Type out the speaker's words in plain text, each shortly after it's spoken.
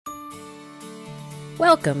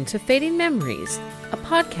Welcome to Fading Memories, a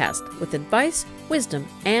podcast with advice, wisdom,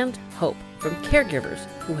 and hope from caregivers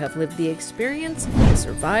who have lived the experience and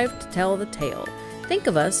survived to tell the tale. Think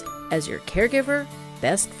of us as your caregiver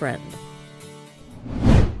best friend.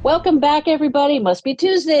 Welcome back, everybody. Must be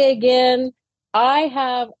Tuesday again. I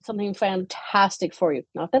have something fantastic for you.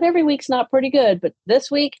 Not that every week's not pretty good, but this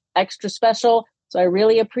week, extra special. So I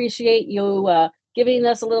really appreciate you giving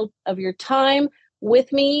us a little of your time.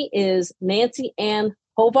 With me is Nancy Ann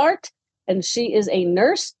Hovart, and she is a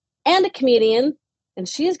nurse and a comedian, and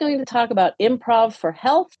she is going to talk about improv for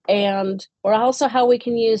health or also how we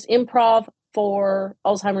can use improv for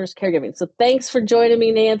Alzheimer's caregiving. So thanks for joining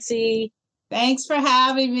me, Nancy. Thanks for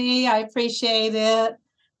having me. I appreciate it.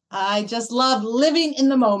 I just love living in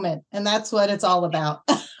the moment, and that's what it's all about.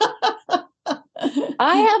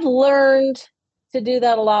 I have learned to do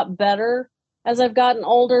that a lot better as I've gotten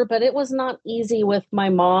older, but it was not easy with my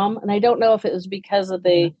mom. And I don't know if it was because of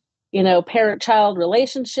the, parent-child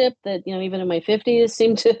relationship that, even in my 50s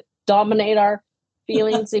seemed to dominate our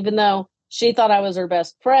feelings, even though she thought I was her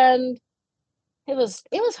best friend. It was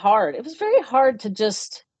hard. It was very hard to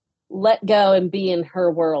just let go and be in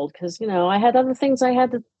her world because, I had other things I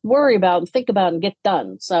had to worry about and think about and get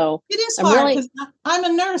done. So it is hard because I'm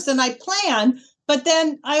a nurse and I plan, but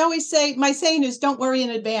then I always say, my saying is don't worry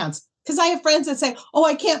in advance. Because I have friends that say, oh,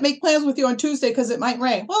 I can't make plans with you on Tuesday because it might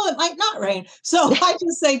rain. Well, it might not rain. So I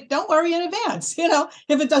just say, don't worry in advance.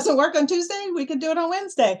 If it doesn't work on Tuesday, we can do it on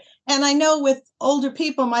Wednesday. And I know with older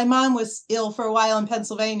people, my mom was ill for a while in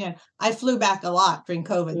Pennsylvania. I flew back a lot during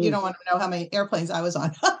COVID. You don't want to know how many airplanes I was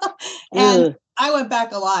on. And I went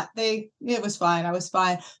back a lot. It was fine. I was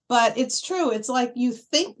fine. But it's true. It's like you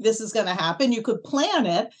think this is going to happen. You could plan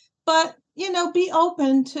it, but be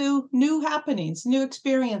open to new happenings, new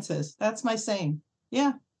experiences. That's my saying.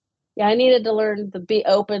 Yeah. Yeah, I needed to learn to be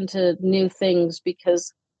open to new things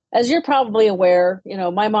because, as you're probably aware,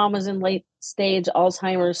 my mom was in late stage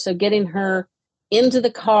Alzheimer's. So getting her into the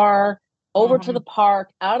car, over to the park,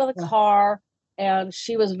 out of the car, and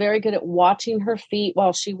she was very good at watching her feet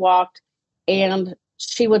while she walked. And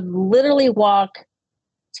she would literally walk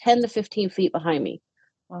 10 to 15 feet behind me.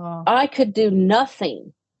 I could do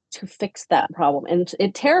nothing to fix that problem. And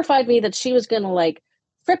it terrified me that she was going to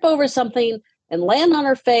trip over something and land on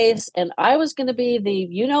her face. And I was going to be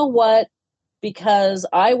the, because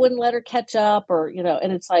I wouldn't let her catch up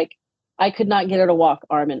and it's like, I could not get her to walk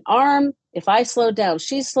arm in arm. If I slowed down,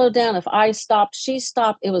 she slowed down. If I stopped, she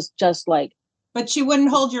stopped. It was just like. But she wouldn't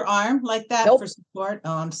hold your arm like that for support?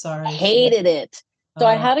 Oh, I'm sorry. I hated it. So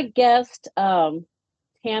I had a guest,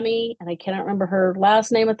 Tammy, and I cannot remember her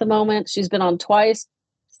last name at the moment. She's been on twice.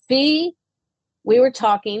 We were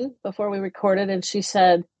talking before we recorded and she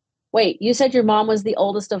said, wait, you said your mom was the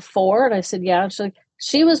oldest of 4? And I said, yeah. And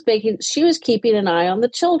she was keeping an eye on the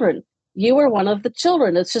children. You were one of the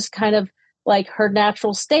children. It's just kind of like her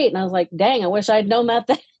natural state. And I was like, dang, I wish I'd known that.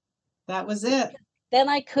 That was it. Then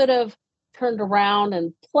I could have turned around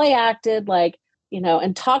and play acted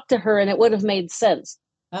and talked to her and it would have made sense.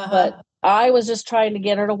 But I was just trying to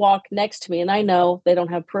get her to walk next to me. And I know they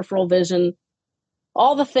don't have peripheral vision,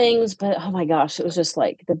 all the things, but oh my gosh, it was just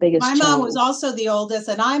like the biggest challenge. Mom was also the oldest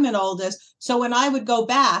and I'm an oldest. So when I would go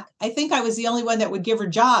back, I think I was the only one that would give her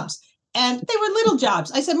jobs. And they were little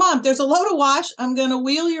jobs. I said, Mom, there's a load of wash. I'm going to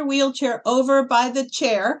wheel your wheelchair over by the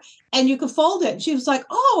chair and you can fold it. And she was like,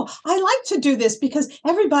 oh, I like to do this because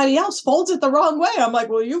everybody else folds it the wrong way. I'm like,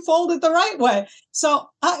 well, you fold it the right way. So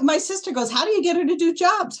my sister goes, how do you get her to do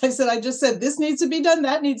jobs? I said, I just said, this needs to be done.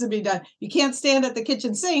 That needs to be done. You can't stand at the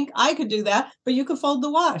kitchen sink. I could do that, but you could fold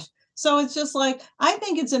the wash. So it's just like, I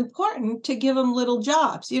think it's important to give them little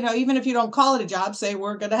jobs, even if you don't call it a job, say,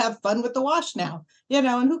 we're going to have fun with the wash now,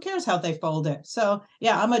 and who cares how they fold it? So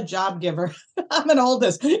yeah, I'm a job giver. I'm an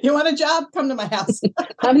oldest. You want a job? Come to my house.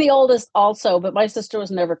 I'm the oldest also, but my sister was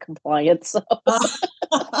never compliant. So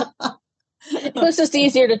it was just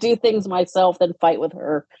easier to do things myself than fight with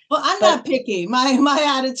her. Well, I'm not picky. My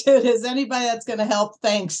attitude is anybody that's going to help,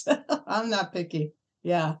 thanks. I'm not picky.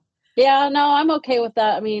 Yeah. Yeah, no, I'm okay with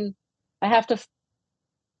that. I mean, I have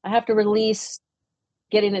to release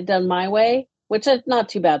getting it done my way, which I'm not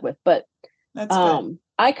too bad with, but that's good.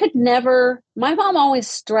 I could never, my mom always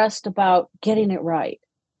stressed about getting it right.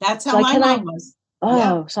 That's how my mom was.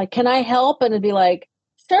 So can I help? And it'd be like,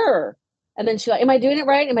 sure. And then she's like, am I doing it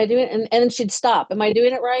right? Am I doing it? And then she'd stop. Am I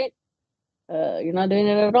doing it right? You're not doing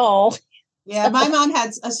it at all. Yeah, my mom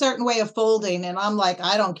had a certain way of folding, and I'm like,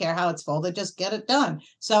 I don't care how it's folded, just get it done.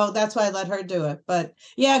 So that's why I let her do it. But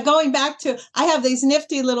yeah, going back to, I have these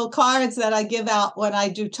nifty little cards that I give out when I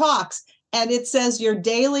do talks, and it says your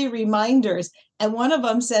daily reminders. And one of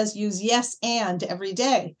them says use yes and every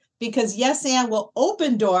day, because yes and will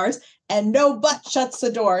open doors and no but shuts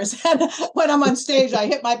the doors. And when I'm on stage, I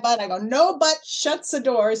hit my butt. I go, no but shuts the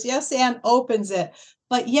doors. Yes and opens it.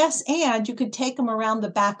 But yes and you could take them around the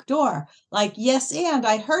back door. Like, yes and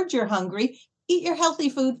I heard you're hungry. Eat your healthy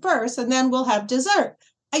food first, and then we'll have dessert.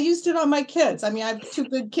 I used it on my kids. I mean, I have two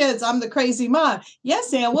good kids. I'm the crazy mom.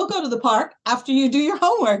 Yes, and we'll go to the park after you do your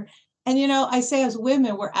homework. And, I say as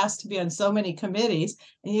women, we're asked to be on so many committees,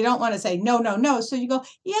 and you don't want to say, no, no, no. So you go,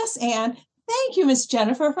 yes, and thank you, Miss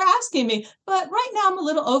Jennifer, for asking me. But right now I'm a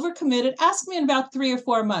little overcommitted. Ask me in about 3 or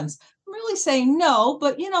 4 months. I'm really saying no,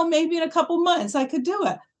 but, maybe in a couple months I could do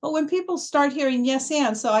it. But when people start hearing yes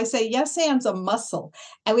and, so I say yes and's a muscle,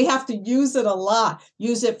 and we have to use it a lot.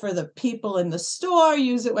 Use it for the people in the store.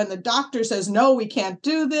 Use it when the doctor says, no, we can't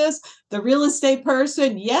do this. The real estate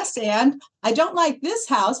person, yes and I don't like this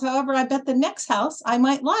house. However, I bet the next house I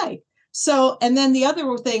might like. So, and then the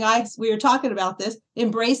other thing we were talking about this,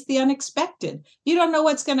 embrace the unexpected. You don't know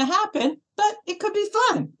what's going to happen, but it could be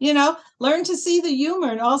fun, learn to see the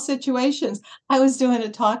humor in all situations. I was doing a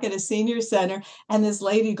talk at a senior center, and this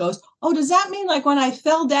lady goes, oh, does that mean like when I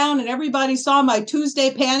fell down and everybody saw my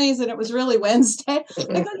Tuesday panties and it was really Wednesday? I go,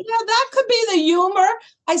 yeah, that could be the humor.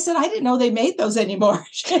 I said, I didn't know they made those anymore.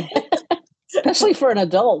 Especially for an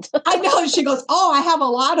adult. I know. She goes, oh, I have a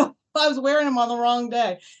lot of, I was wearing them on the wrong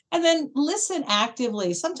day. And then listen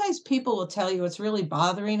actively. Sometimes people will tell you it's really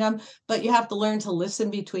bothering them, but you have to learn to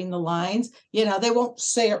listen between the lines. They won't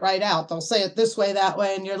say it right out. They'll say it this way, that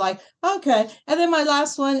way. And you're like, okay. And then my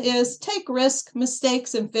last one is take risk.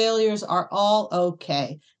 Mistakes and failures are all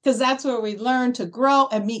okay, because that's where we learn to grow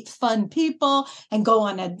and meet fun people and go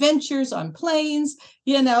on adventures on planes,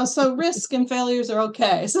 so risk and failures are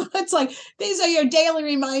okay. So it's like, these are your daily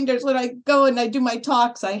reminders. When I go and I do my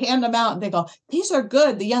talks, I hand them out and they go, these are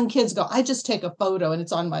good. The young kids go, I just take a photo and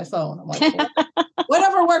it's on my phone. I'm like,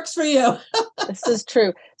 whatever works for you. This is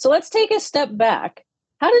true. So let's take a step back.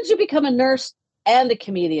 How did you become a nurse and a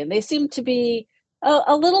comedian? They seem to be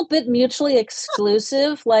a little bit mutually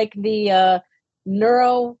exclusive, like the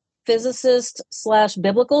neurophysicist /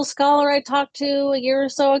 biblical scholar I talked to a year or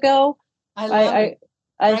so ago. I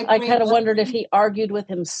kind of wondered if he argued with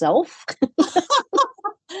himself.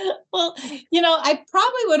 Well, I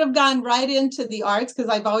probably would have gone right into the arts because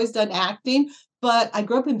I've always done acting, but I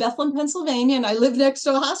grew up in Bethlehem, Pennsylvania, and I lived next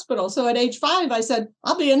to a hospital. So at age 5, I said,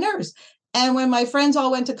 I'll be a nurse. And when my friends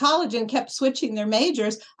all went to college and kept switching their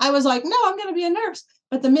majors, I was like, no, I'm going to be a nurse.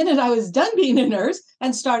 But the minute I was done being a nurse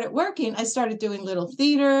and started working, I started doing little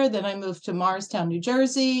theater. Then I moved to Morristown, New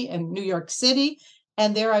Jersey and New York City.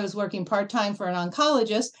 And there I was working part-time for an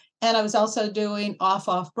oncologist. And I was also doing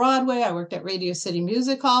off Broadway. I worked at Radio City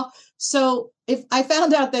Music Hall. So if I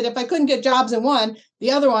found out that if I couldn't get jobs in one,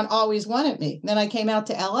 the other one always wanted me. Then I came out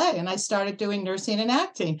to LA and I started doing nursing and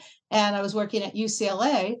acting. And I was working at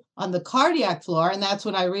UCLA on the cardiac floor. And that's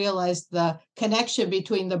when I realized the connection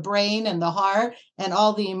between the brain and the heart and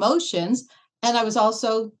all the emotions. And I was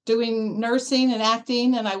also doing nursing and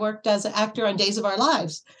acting. And I worked as an actor on Days of Our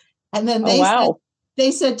Lives. And then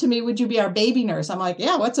they said to me, would you be our baby nurse? I'm like,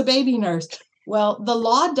 yeah, what's a baby nurse? Well, the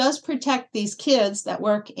law does protect these kids that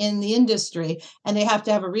work in the industry, and they have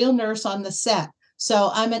to have a real nurse on the set.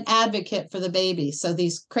 So I'm an advocate for the baby. So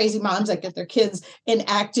these crazy moms that get their kids in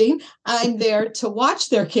acting, I'm there to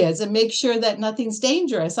watch their kids and make sure that nothing's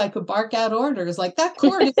dangerous. I could bark out orders like that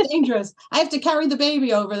cord is dangerous. I have to carry the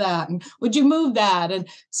baby over that. And would you move that? And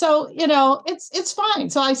so, it's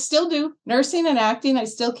fine. So I still do nursing and acting. I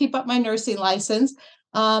still keep up my nursing license.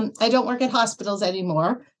 I don't work at hospitals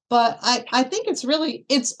anymore. But I think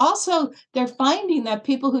it's also, they're finding that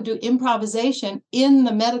people who do improvisation in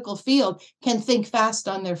the medical field can think fast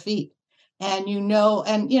on their feet. And,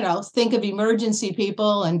 think of emergency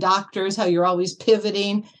people and doctors, how you're always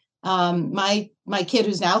pivoting. My kid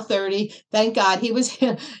who's now 30, thank God, he was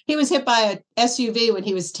hit by a SUV when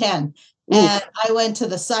he was 10. Oof. And I went to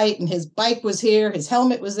the site and his bike was here, his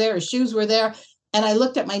helmet was there, his shoes were there. And I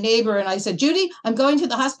looked at my neighbor and I said, Judy, I'm going to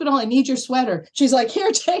the hospital. I need your sweater. She's like,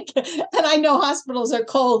 here, take it. And I know hospitals are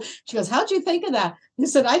cold. She goes, how'd you think of that? He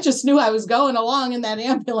said, I just knew I was going along in that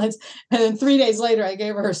ambulance. And then 3 days later, I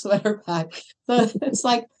gave her sweater back. So it's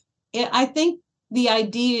like, I think the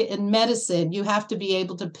idea in medicine, you have to be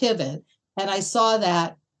able to pivot. And I saw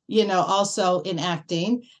that, also in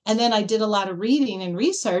acting. And then I did a lot of reading and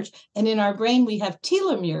research. And in our brain, we have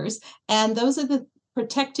telomeres. And those are the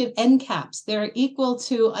protective end caps. They're equal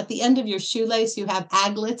to, at the end of your shoelace, you have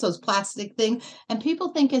aglets, those plastic things. And people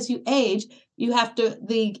think as you age, you have to,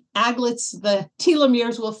 the aglets, the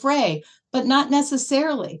telomeres will fray, but not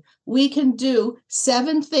necessarily. We can do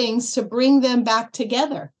 7 things to bring them back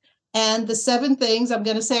together. And the 7 things I'm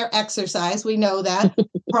going to say are exercise. We know that.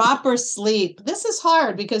 Proper sleep. This is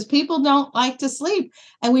hard because people don't like to sleep,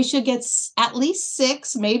 and we should get at least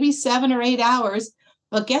 6, maybe 7 or 8 hours.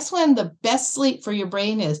 But guess when the best sleep for your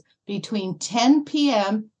brain is? Between 10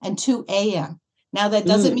 p.m. and 2 a.m. Now, that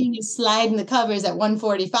doesn't mean you slide in the covers at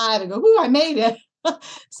 1:45 and go, "Ooh, I made it."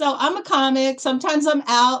 So I'm a comic. Sometimes I'm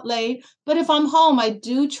out late. But if I'm home, I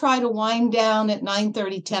do try to wind down at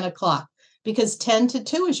 9:30, 10 o'clock, because 10 to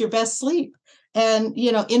 2 is your best sleep. And,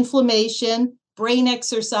 inflammation, brain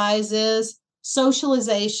exercises,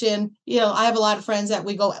 socialization. I have a lot of friends that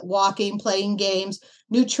we go walking, playing games,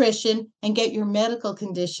 nutrition, and get your medical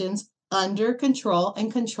conditions under control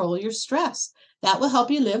and control your stress. That will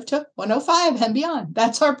help you live to 105 and beyond.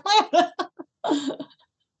 That's our plan.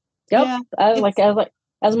 Yep. Yeah,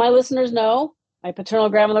 as my listeners know, my paternal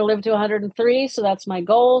grandmother lived to 103, so that's my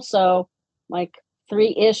goal. So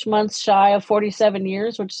 3-ish months shy of 47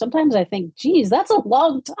 years, which sometimes I think, geez, that's a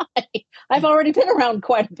long time. I've already been around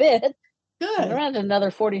quite a bit. Good. Around another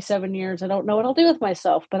 47 years, I don't know what I'll do with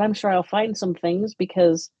myself, but I'm sure I'll find some things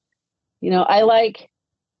because,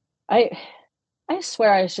 I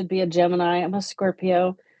swear I should be a Gemini. I'm a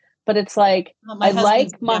Scorpio, but it's like, my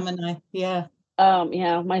husband's Gemini. Yeah.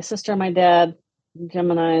 My sister and my dad,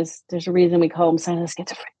 Geminis. There's a reason we call them sign of the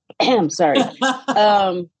schizophrenic. I'm sorry.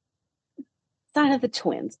 Sign of the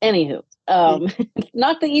twins. Anywho,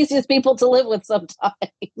 not the easiest people to live with sometimes.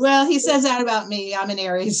 Well, he says that about me. I'm an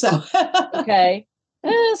Aries, so. Okay.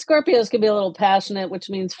 Scorpios can be a little passionate, which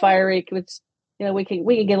means fiery, which, we can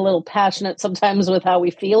get a little passionate sometimes with how we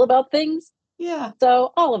feel about things. Yeah.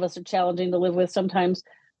 So all of us are challenging to live with sometimes.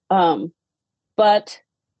 But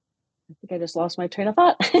I think I just lost my train of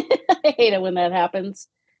thought. I hate it when that happens.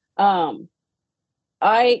 I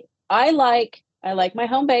like my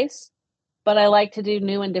home base, but I like to do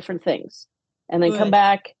new and different things and then come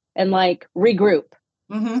back and regroup.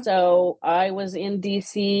 Mm-hmm. So I was in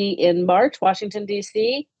DC in March, Washington,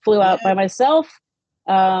 DC, flew out by myself,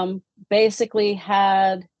 basically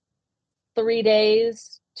had 3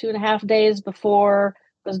 days, 2.5 days before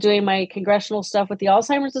I was doing my congressional stuff with the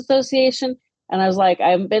Alzheimer's Association. And I was like, I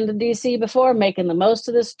haven't been to DC before, making the most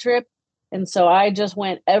of this trip. And so I just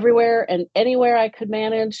went everywhere and anywhere I could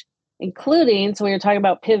manage, including, so we were talking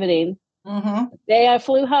about pivoting. Mm-hmm. The day I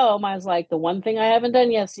flew home, I was like, the one thing I haven't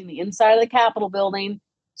done yet is seen the inside of the Capitol building.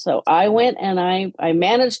 So I went and I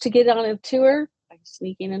managed to get on a tour by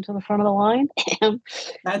sneaking into the front of the line.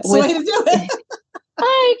 That's the way to do it.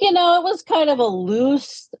 It was kind of a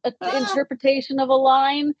loose interpretation of a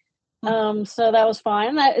line. So that was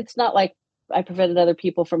fine. It's not like I prevented other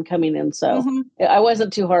people from coming in. So I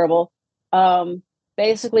wasn't too horrible.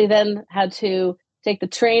 Basically then had to take the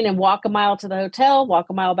train and walk a mile to the hotel, walk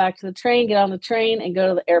a mile back to the train, get on the train and go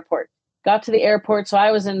to the airport. Got to the airport. So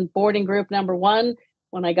I was in boarding group number 1.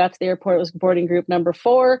 When I got to the airport, it was boarding group number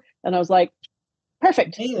 4. And I was like,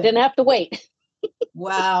 perfect. Didn't have to wait.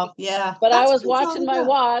 Wow. Yeah. But I was watching my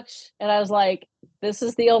watch and I was like, this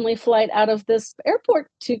is the only flight out of this airport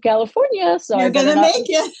to California. So you're going to make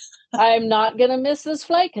it. I'm not going to miss this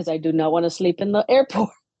flight because I do not want to sleep in the airport.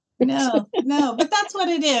 No, but that's what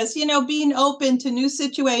it is, being open to new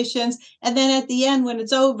situations. And then at the end, when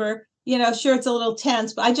it's over, sure, it's a little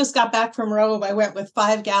tense, but I just got back from Rome. I went with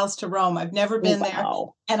 5 gals to Rome. I've never been there.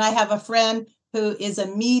 And I have a friend who is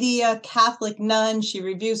a media Catholic nun. She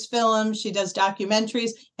reviews films. She does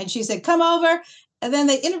documentaries. And she said, come over. And then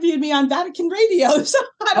they interviewed me on Vatican Radio. So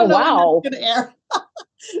I don't know when that's going to air.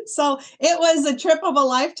 So it was a trip of a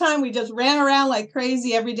lifetime. We just ran around like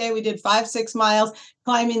crazy every day. We did 5-6 miles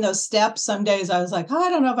climbing those steps. Some days I was like, I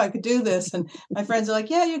don't know if I could do this. And my friends are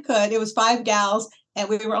like, yeah, you could. It was 5 gals. And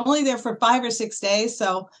we were only there for 5 or 6 days.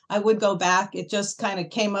 So I would go back. It just kind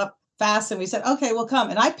of came up fast. And we said, okay, we'll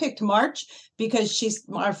come. And I picked March because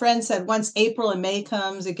our friend said once April and May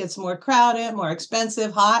comes, it gets more crowded, more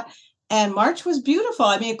expensive, hot. And March was beautiful.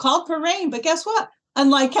 I mean, it called for rain, but guess what?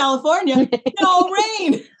 Unlike California, no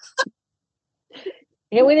rain.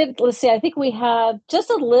 Yeah, we did. Let's see. I think we had just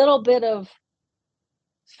a little bit of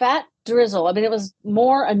fat drizzle. I mean, it was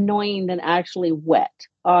more annoying than actually wet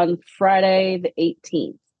on Friday the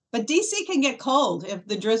 18th. But DC can get cold if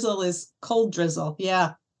the drizzle is cold drizzle.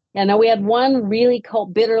 Yeah. Yeah. No, we had one really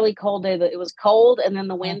cold, bitterly cold day that it was cold, and then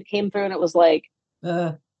the wind came through, and it was like,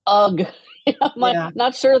 ugh. I'm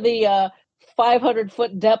not sure the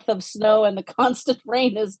 500-foot depth of snow and the constant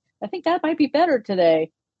rain is I think that might be better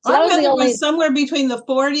today. So Our that was the weather only. was somewhere between the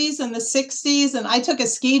 40s and the 60s, and I took a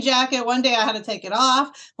ski jacket. One day I had to take it off.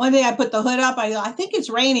 One day I put the hood up. I think it's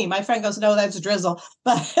raining. My friend goes, no, that's drizzle.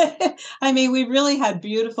 But I mean, we really had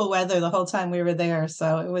beautiful weather the whole time we were there.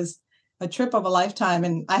 So it was a trip of a lifetime.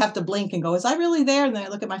 And I have to blink and go, was I really there? And then I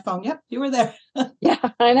look at my phone. Yep, you were there. Yeah,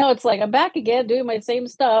 I know. It's like I'm back again doing my same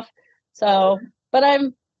stuff. So, but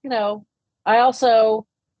I'm, I also,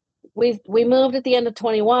 we moved at the end of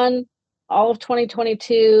 21, all of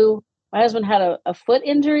 2022. My husband had a foot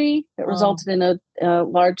injury that resulted in a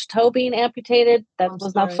large toe being amputated. That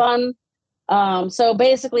was not fun. So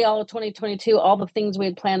basically all of 2022, all the things we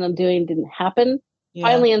had planned on doing didn't happen. Yeah.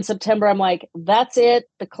 Finally in September, I'm like, that's it.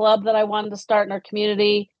 The club that I wanted to start in our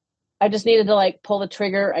community, I just needed to like pull the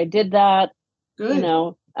trigger. I did that. Good.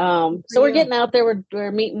 So we're getting out there.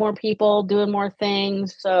 We're meeting more people, doing more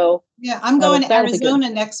things. So yeah, I'm going to Arizona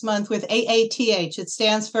next month with AATH. It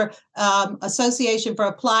stands for Association for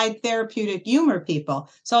Applied Therapeutic Humor People.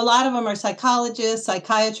 So a lot of them are psychologists,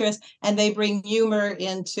 psychiatrists, and they bring humor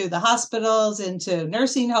into the hospitals, into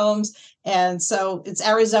nursing homes. And so it's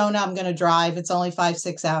Arizona. I'm going to drive. It's only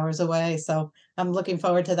 5-6 hours away. So I'm looking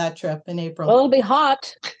forward to that trip in April. Well, it'll be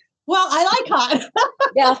hot. Well, I like hot.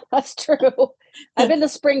 Yeah, that's true. I've been to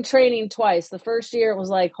spring training twice. The first year it was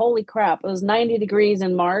like, holy crap, it was 90 degrees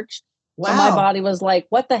in March. Wow. So my body was like,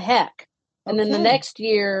 what the heck? And then the next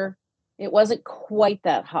year, it wasn't quite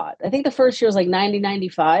that hot. I think the first year was like 90,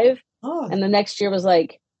 95. Oh. And the next year was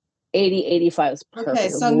like 80, 85. Okay,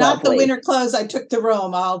 so not the winter clothes I took to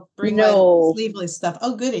Rome. I'll bring my sleeveless stuff.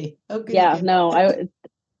 Oh, goody. Oh, goody. Yeah, no,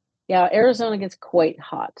 Arizona gets quite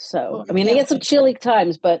hot. So, I mean, it gets some chilly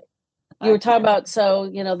times, but you were talking about,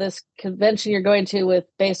 this convention you're going to with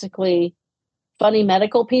basically funny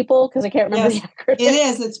medical people, because I can't remember the acronym. It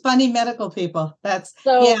is. It's funny medical people.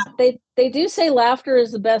 They do say laughter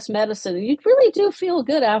is the best medicine. And you really do feel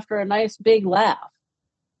good after a nice big laugh.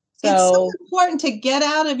 So, it's so important to get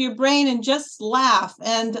out of your brain and just laugh.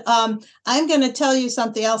 And I'm going to tell you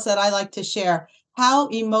something else that I like to share, how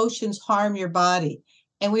emotions harm your body.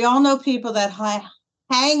 And we all know people that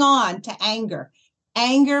hang on to anger.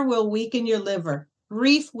 Anger will weaken your liver.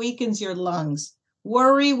 Grief weakens your lungs.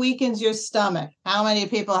 Worry weakens your stomach. How many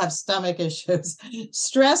people have stomach issues?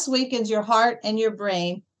 Stress weakens your heart and your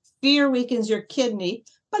brain. Fear weakens your kidney.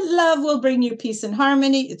 But love will bring you peace and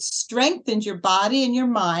harmony. It strengthens your body and your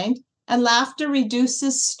mind. And laughter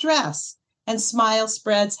reduces stress. And smile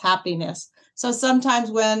spreads happiness. So sometimes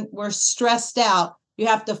when we're stressed out, you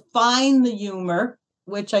have to find the humor,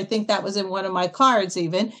 which I think that was in one of my cards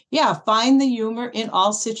even. Yeah, find the humor in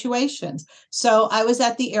all situations. So I was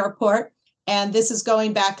at the airport, and this is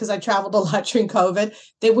going back because I traveled a lot during COVID.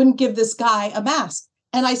 They wouldn't give this guy a mask.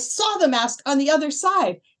 And I saw the mask on the other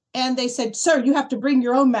side. And they said, sir, you have to bring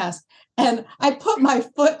your own mask. And I put my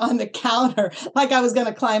foot on the counter like I was going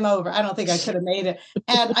to climb over. I don't think I could have made it.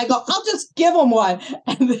 And I go, I'll just give him one.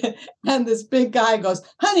 And this big guy goes,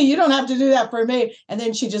 honey, you don't have to do that for me. And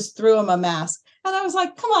then she just threw him a mask. And I was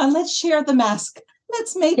like, come on, let's share the mask.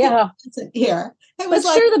 Let's make it here.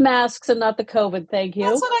 Let's share the masks and not the COVID. Thank you.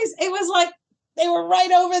 That's what it was like. They were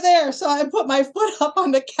right over there. So I put my foot up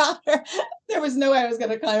on the counter. There was no way I was going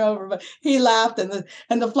to climb over, but he laughed.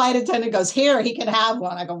 And the flight attendant goes, here, he can have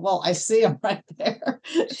one. I go, well, I see him right there.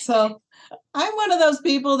 So I'm one of those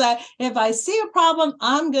people that if I see a problem,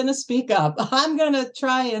 I'm going to speak up. I'm going to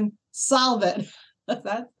try and solve it.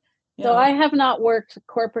 So I have not worked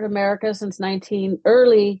corporate America since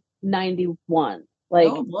early 91,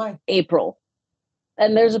 April.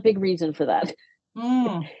 And there's a big reason for that.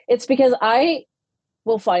 It's because I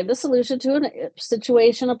will find the solution to a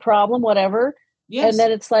situation, a problem, whatever. Yes. And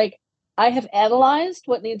then it's like, I have analyzed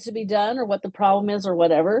what needs to be done or what the problem is or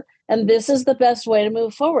whatever. And this is the best way to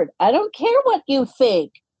move forward. I don't care what you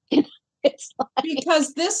think. It's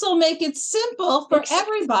because this will make it simple for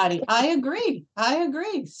everybody. I agree.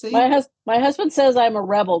 See? My husband says I'm a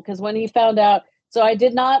rebel because when he found out, so I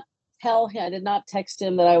did not text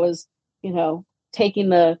him that I was, I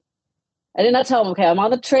did not tell him, okay, I'm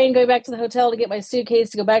on the train going back to the hotel to get my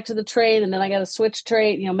suitcase to go back to the train. And then I got to switch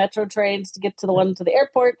train, metro trains to get to the one to the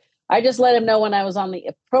airport. I just let him know when I was on the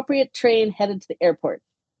appropriate train headed to the airport.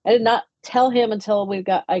 I did not tell him until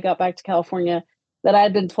I got back to California that I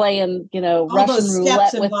had been playing, all Russian those roulette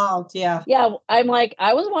steps involved. Yeah. Yeah. I'm like,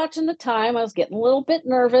 I was watching the time. I was getting a little bit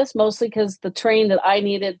nervous, mostly because the train that I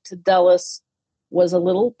needed to Dulles was a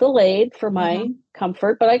little delayed for my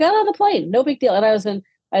comfort, but I got on the plane. No big deal. And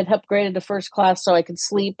I'd upgraded to first class so I could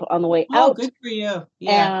sleep on the way out. Oh, good for you.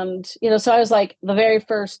 Yeah. And, so I was like the very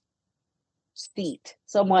first seat.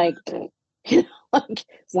 So I'm like, Like,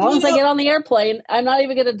 as long as I get on the airplane, I'm not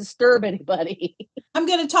even going to disturb anybody. I'm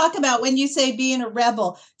going to talk about when you say being a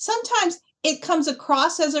rebel. Sometimes it comes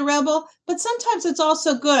across as a rebel, but sometimes it's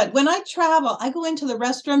also good. When I travel, I go into the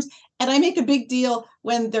restrooms and I make a big deal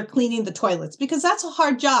when they're cleaning the toilets because that's a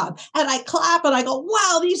hard job. And I clap and I go,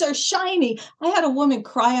 wow, these are shiny. I had a woman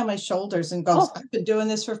cry on my shoulders and goes, I've been doing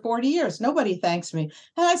this for 40 years. Nobody thanks me.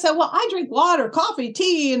 And I said, well, I drink water, coffee,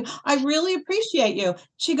 tea, and I really appreciate you.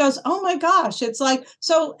 She goes, oh my gosh. It's like,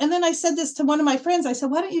 so, and then I said this to one of my friends. I said,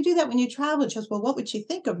 why don't you do that when you travel? She goes, well, what would she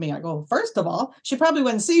think of me? I go, first of all, she probably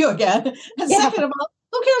wouldn't see you again. And second of all,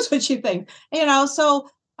 who cares what you think? So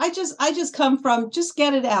I just come from just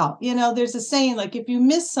get it out. There's a saying like if you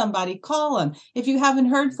miss somebody, call them. If you haven't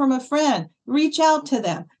heard from a friend, reach out to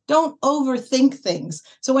them. Don't overthink things.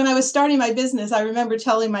 So when I was starting my business, I remember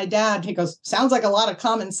telling my dad, he goes, sounds like a lot of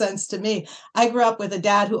common sense to me. I grew up with a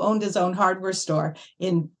dad who owned his own hardware store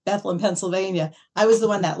in Bethlehem, Pennsylvania. I was the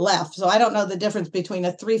one that left. So I don't know the difference between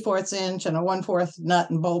a 3/4 inch and a 1/4 nut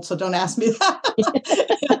and bolt. So don't ask me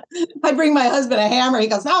that. I bring my husband a hammer. He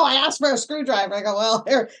goes, no, I asked for a screwdriver. I go, well,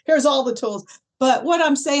 here's all the tools. But what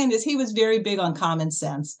I'm saying is he was very big on common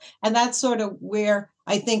sense. And that's sort of where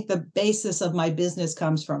I think the basis of my business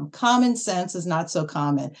comes from. Common sense is not so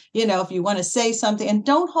common. If you want to say something, and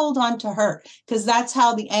don't hold on to hurt, because that's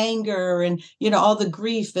how the anger and, all the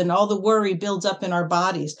grief and all the worry builds up in our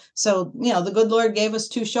bodies. So, the good Lord gave us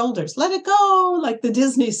 2 shoulders. Let it go, like the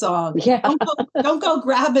Disney song. Yeah. Don't go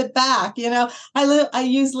grab it back. I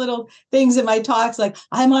use little things in my talks like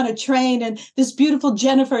I'm on a train and this beautiful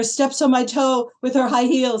Jennifer steps on my toe with her high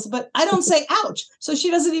heels, but I don't say ouch. So she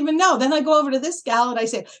doesn't even know. Then I go over to this gal and I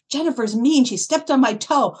say, Jennifer's mean. She stepped on my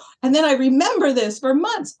toe. And then I remember this for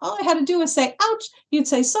months. All I had to do was say, ouch. You'd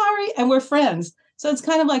say, sorry. And we're friends. So it's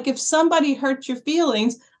kind of like if somebody hurts your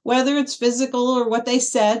feelings, whether it's physical or what they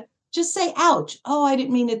said, just say, ouch. Oh, I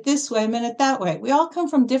didn't mean it this way. I meant it that way. We all come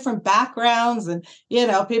from different backgrounds. And,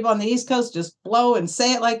 people on the East Coast just blow and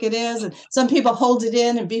say it like it is. And some people hold it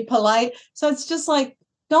in and be polite. So it's just like,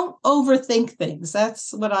 don't overthink things.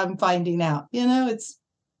 That's what I'm finding out.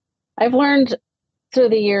 I've learned through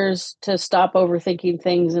the years to stop overthinking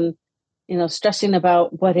things and, stressing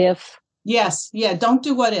about what if. Yes. Yeah. Don't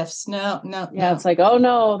do what ifs. No. Yeah. No. It's like, oh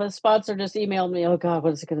no, the sponsor just emailed me. Oh God,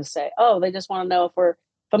 what is it going to say? Oh, they just want to know if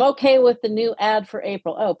I'm okay with the new ad for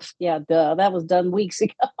April. Oh, yeah, duh. That was done weeks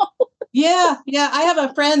ago. Yeah. I have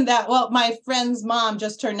a friend my friend's mom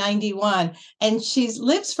just turned 91 and she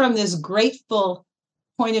lives from this grateful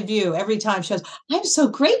point of view every time. She goes, I'm so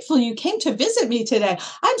grateful you came to visit me today.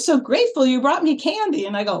 I'm so grateful you brought me candy.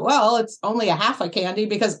 And I go, well, it's only a half a candy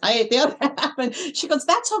because I ate the other half. And she goes,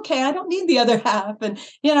 that's okay. I don't need the other half. And,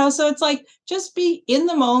 so it's like, just be in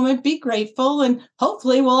the moment, be grateful, and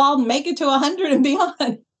hopefully we'll all make it to 100 and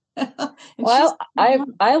beyond. Well,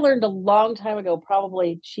 I learned a long time ago,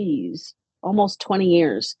 probably, almost 20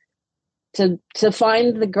 years to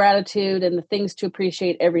find the gratitude and the things to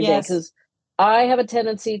appreciate every day. Because I have a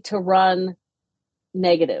tendency to run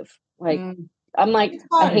negative. Like, I'm like,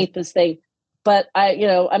 I hate this thing. But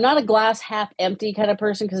I'm not a glass half empty kind of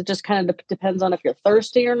person because it just kind of depends on if you're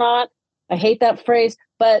thirsty or not. I hate that phrase,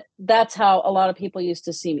 but that's how a lot of people used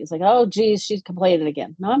to see me. It's like, oh, geez, she's complaining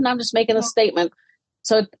again. No, I'm just making a statement.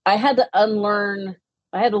 So I had to learn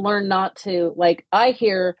not to, like,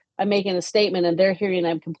 I'm making a statement and they're hearing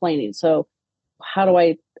I'm complaining. So how do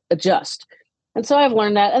I adjust? And so I've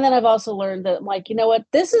learned that. And then I've also learned that I'm like, you know what,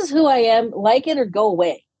 this is who I am, like it or go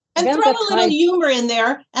away. And throw a little humor in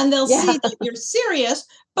there and they'll see that you're serious,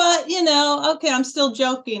 but okay, I'm still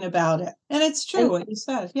joking about it. And it's true what you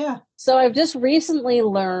said. Yeah. So I've just recently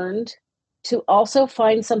learned to also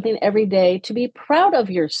find something every day to be proud of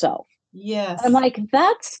yourself. Yes. I'm like,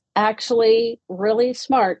 that's actually really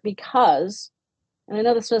smart because, and I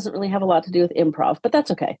know this doesn't really have a lot to do with improv, but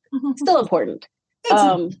that's okay. It's still important.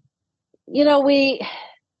 It's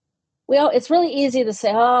really easy to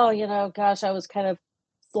say, oh, gosh, I was kind of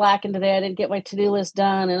slacking today. I didn't get my to-do list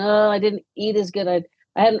done. And, I didn't eat as good. I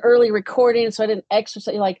had an early recording, so I didn't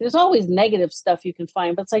exercise. Like, there's always negative stuff you can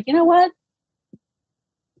find, but it's like, you know what?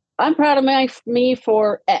 I'm proud of me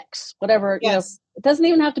for X, whatever, it doesn't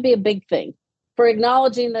even have to be a big thing, for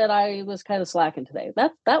acknowledging that I was kind of slacking today.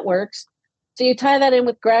 That works. So you tie that in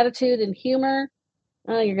with gratitude and humor,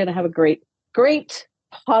 you're going to have a great, great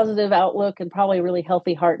positive outlook and probably a really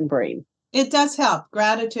healthy heart and brain. It does help.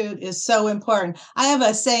 Gratitude is so important. I have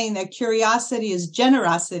a saying that curiosity is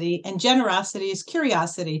generosity and generosity is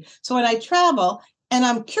curiosity. So when I travel and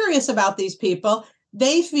I'm curious about these people,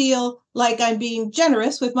 they feel like I'm being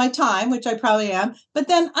generous with my time, which I probably am, but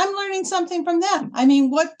then I'm learning something from them. I mean,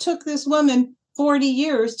 what took this woman 40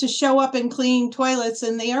 years to show up and clean toilets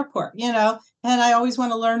in the airport, and I always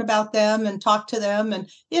want to learn about them and talk to them. And,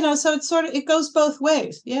 so it's it goes both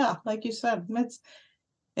ways. Yeah. Like you said,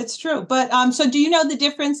 it's true. But so do you know the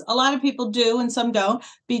difference? A lot of people do and some don't,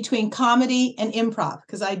 between comedy and improv,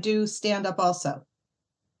 because I do stand up also.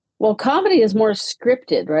 Well, comedy is more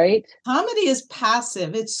scripted, right? Comedy is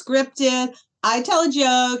passive. It's scripted. I tell a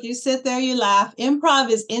joke, you sit there, you laugh.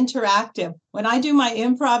 Improv is interactive. When I do my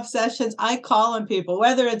improv sessions, I call on people,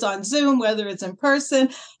 whether it's on Zoom, whether it's in person.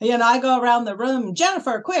 I go around the room,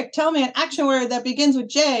 Jennifer, quick, tell me an action word that begins with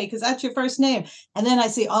J, because that's your first name. And then I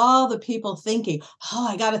see all the people thinking, oh,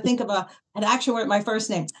 I got to think of an action word, my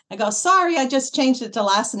first name. I go, sorry, I just changed it to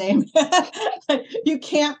last name. You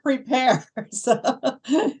can't prepare. So,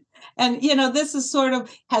 and, this is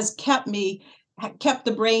has kept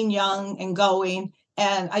the brain young and going.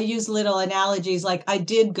 And I use little analogies. Like I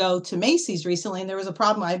did go to Macy's recently and there was a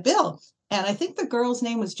problem with my bill. And I think the girl's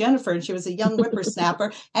name was Jennifer and she was a young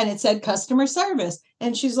whippersnapper and it said customer service.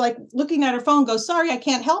 And she's like looking at her phone, goes, sorry, I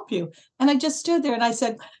can't help you. And I just stood there and I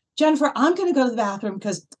said, Jennifer, I'm going to go to the bathroom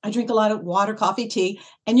because I drink a lot of water, coffee, tea,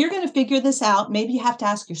 and you're going to figure this out. Maybe you have to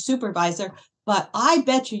ask your supervisor, but I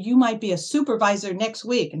bet you might be a supervisor next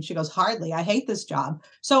week. And she goes, hardly. I hate this job.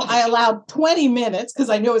 So I allowed 20 minutes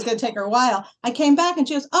because I knew it was going to take her a while. I came back and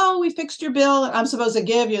she goes, oh, we fixed your bill. I'm supposed to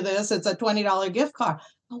give you this. It's a $20 gift card.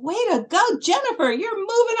 Oh, way to go, Jennifer. You're moving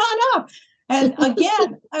on up. And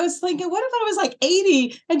again, I was thinking, what if I was like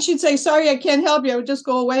 80 and she'd say, sorry, I can't help you. I would just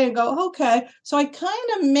go away and go, okay. So I kind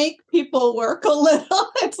of make people work a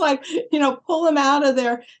little. It's like, pull them out of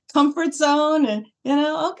their comfort zone and,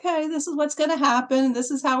 okay, this is what's going to happen.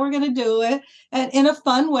 This is how we're going to do it. And in a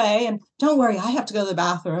fun way. And don't worry, I have to go to the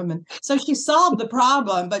bathroom. And so she solved the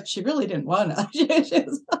problem, but she really didn't want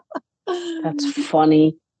to. That's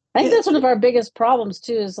funny. I think that's one of our biggest problems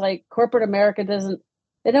too, is like corporate America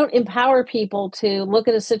they don't empower people to look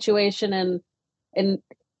at a situation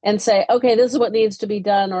and say, okay, this is what needs to be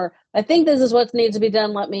done, or I think this is what needs to be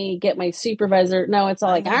done. Let me get my supervisor. No, it's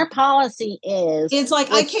all like our policy is. It's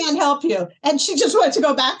like, I can't help you. And she just wanted to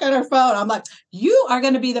go back on her phone. I'm like, you are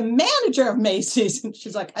going to be the manager of Macy's. And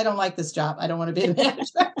she's like, I don't like this job. I don't want to be the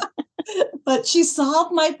manager. But she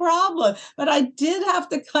solved my problem. But I did have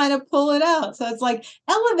to kind of pull it out. So it's like,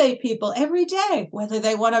 elevate people every day, whether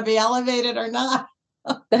they want to be elevated or not.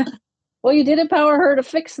 Well, you did empower her to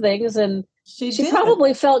fix things, and she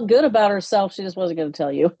probably felt good about herself. She just wasn't going to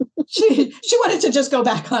tell you. She wanted to just go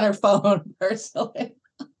back on her phone personally.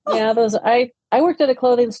 Yeah, I worked at a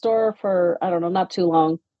clothing store for, I don't know, not too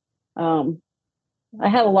long. I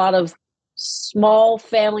had a lot of small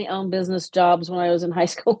family-owned business jobs when I was in high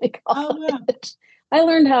school and college. Oh, yeah. I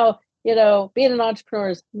learned how, being an entrepreneur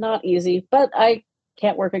is not easy, but I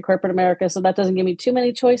can't work in corporate America, so that doesn't give me too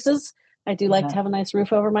many choices. I do like to have a nice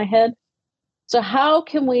roof over my head. So how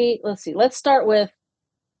can let's start with,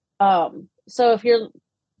 so if you're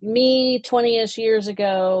me 20-ish years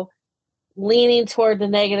ago, leaning toward the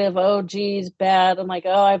negative, oh, geez, bad. I'm like,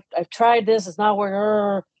 oh, I've tried this. It's not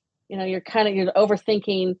working. You're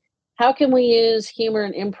overthinking. How can we use humor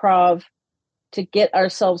and improv to get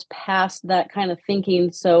ourselves past that kind of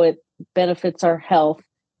thinking so it benefits our health?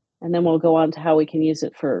 And then we'll go on to how we can use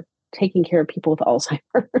it for taking care of people with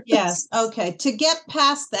Alzheimer's. Yes. Okay. To get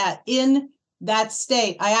past that in that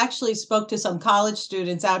state, I actually spoke to some college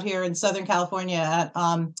students out here in Southern California at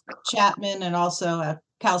Chapman and also at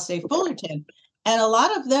Cal State Fullerton. And a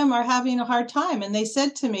lot of them are having a hard time. And they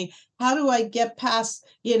said to me, how do I get past,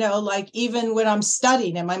 like even when I'm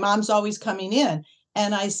studying and my mom's always coming in.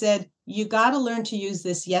 And I said, you got to learn to use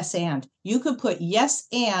this yes and. You could put yes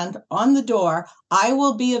and on the door. I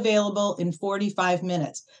will be available in 45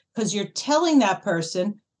 minutes. Because you're telling that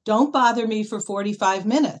person, don't bother me for 45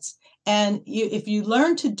 minutes. And if you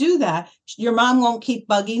learn to do that, your mom won't keep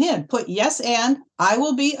bugging in. Put yes, and I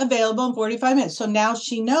will be available in 45 minutes. So now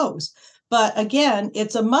she knows. But again,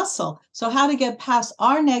 it's a muscle. So how to get past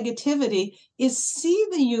our negativity is see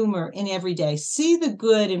the humor in every day, see the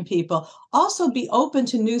good in people, also be open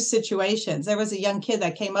to new situations. There was a young kid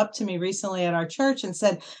that came up to me recently at our church and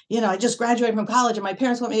said, I just graduated from college and my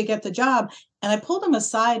parents want me to get the job. And I pulled him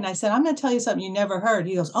aside and I said, I'm going to tell you something you never heard.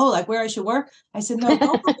 He goes, oh, like where I should work? I said, no,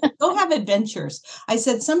 go have adventures. I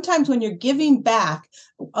said, sometimes when you're giving back,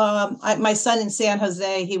 my son in San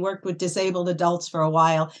Jose, he worked with disabled adults for a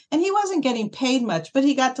while and he wasn't getting paid much, but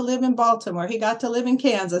he got to live in Baltimore. He got to live in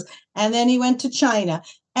Kansas. And then he went to China.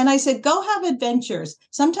 And I said, go have adventures.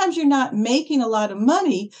 Sometimes you're not making a lot of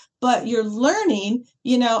money, but you're learning.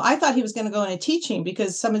 I thought he was going to go into teaching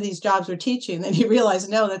because some of these jobs were teaching. Then he realized,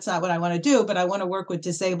 no, that's not what I want to do, but I want to work with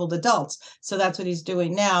disabled adults. So that's what he's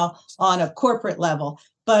doing now on a corporate level.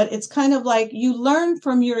 But it's kind of like you learn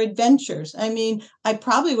from your adventures. I mean, I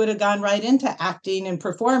probably would have gone right into acting and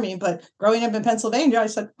performing, but growing up in Pennsylvania, I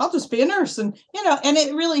said, I'll just be a nurse. And, and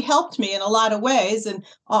it really helped me in a lot of ways. And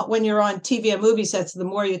when you're on TV and movie sets, the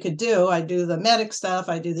more you could do. I do the medic stuff,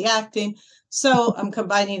 I do the acting. So I'm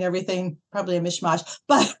combining everything, probably a mishmash,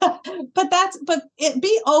 but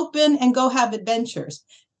be open and go have adventures.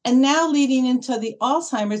 And now leading into the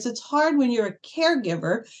Alzheimer's, it's hard when you're a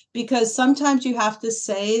caregiver because sometimes you have to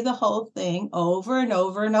say the whole thing over and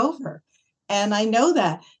over and over. And I know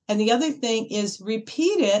that. And the other thing is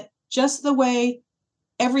repeat it just the way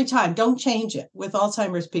every time. Don't change it with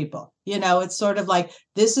Alzheimer's people. It's sort of like,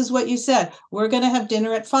 this is what you said. We're going to have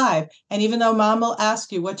dinner at 5. And even though mom will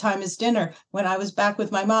ask you what time is dinner, when I was back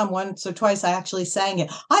with my mom once or twice, I actually sang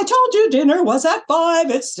it. I told you dinner was at 5.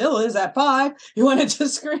 It still is at 5. You wanted to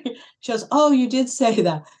scream. She goes, oh, you did say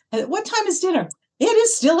that. And what time is dinner? It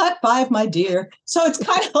is still at 5, my dear. So it's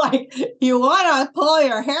kind of like you want to pull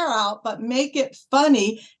your hair out, but make it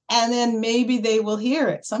funny. And then maybe they will hear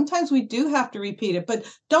it. Sometimes we do have to repeat it, but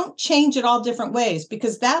don't change it all different ways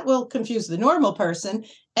because that will confuse the normal person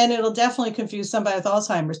and it'll definitely confuse somebody with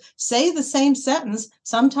Alzheimer's. Say the same sentence,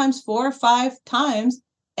 sometimes 4 or 5 times.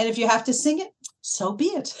 And if you have to sing it, so be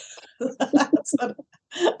it. That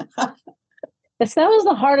was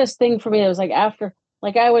the hardest thing for me. It was like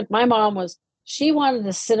my mom she wanted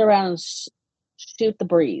to sit around and shoot the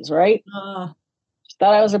breeze, right?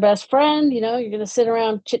 Thought I was her best friend. You're going to sit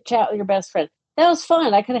around chit chat with your best friend. That was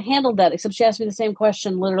fun. I could have handled that, except she asked me the same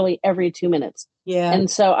question literally every 2 minutes. Yeah. And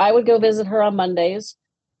so I would go visit her on Mondays.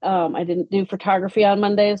 I didn't do photography on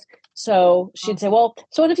Mondays. So she'd say, well,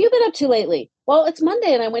 so what have you been up to lately? Well, it's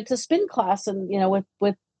Monday and I went to spin class and,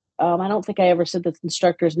 with I don't think I ever said the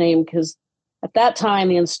instructor's name because at that time,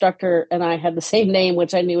 the instructor and I had the same name,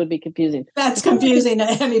 which I knew would be confusing. That's confusing to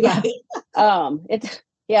anybody.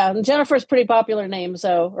 Yeah. And Jennifer's a pretty popular name.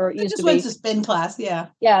 Or it used to be. Went to spin class. Yeah.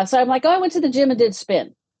 Yeah. So I'm like, I went to the gym and did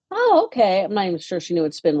spin. Oh, okay. I'm not even sure she knew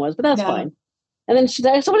what spin was, but that's fine. And then she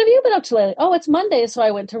said, so what have you been up to lately? Oh, it's Monday. So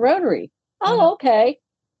I went to Rotary. Oh, okay.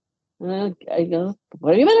 And I go,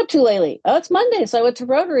 what have you been up to lately? Oh, it's Monday. So I went to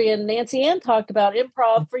Rotary and Nancy Ann talked about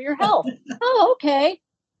improv for your health. Oh, okay.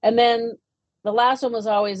 And then the last one was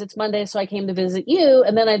always, it's Monday. So I came to visit you.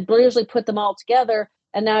 And then I'd usually put them all together.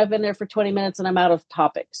 And now I've been there for 20 minutes and I'm out of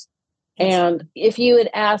topics. And if you would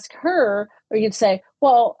ask her, or you'd say,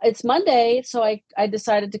 well, it's Monday, so I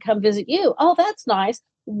decided to come visit you. Oh, that's nice.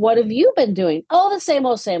 What have you been doing? Oh, the same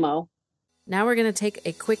old, same old. Now we're going to take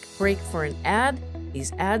a quick break for an ad.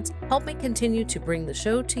 These ads help me continue to bring the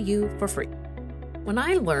show to you for free. When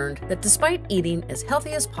I learned that despite eating as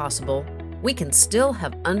healthy as possible, we can still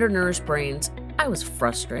have undernourished brains, I was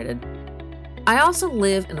frustrated. I also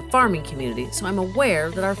live in a farming community, so I'm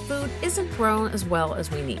aware that our food isn't grown as well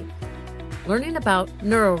as we need. Learning about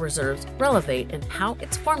neuroreserves, Relevate, and how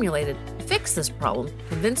it's formulated to fix this problem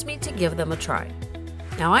convinced me to give them a try.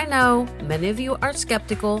 Now I know many of you are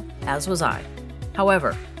skeptical, as was I.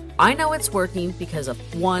 However, I know it's working because of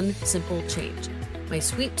one simple change. My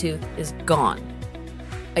sweet tooth is gone.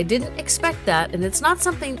 I didn't expect that, and it's not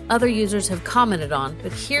something other users have commented on,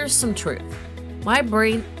 but here's some truth. My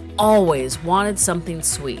brain always wanted something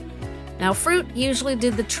sweet. Now, fruit usually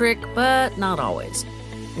did the trick, but not always.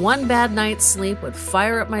 One bad night's sleep would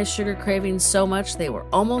fire up my sugar cravings so much they were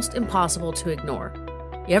almost impossible to ignore.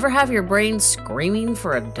 You ever have your brain screaming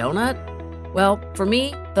for a donut? Well, for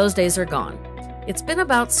me, those days are gone. It's been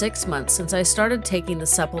about 6 months since I started taking the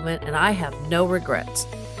supplement, and I have no regrets.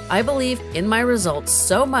 I believe in my results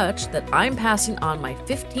so much that I'm passing on my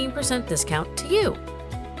 15% discount to you.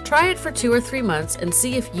 Try it for 2 or 3 months and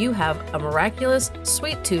see if you have a miraculous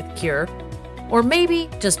sweet tooth cure, or maybe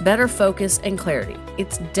just better focus and clarity.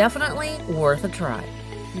 It's definitely worth a try.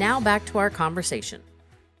 Now back to our conversation.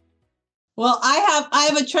 Well, I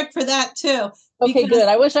have a trick for that too. Okay, good.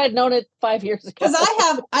 I wish I'd known it 5 years ago. Because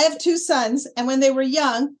I have 2 sons, and when they were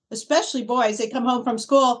young, especially boys, they come home from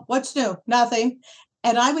school. What's new? Nothing.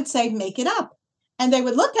 And I would say, make it up. And they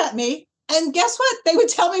would look at me, and guess what? They would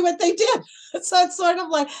tell me what they did. So it's sort of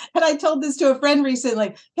like, and I told this to a friend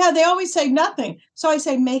recently. Yeah, they always say nothing. So I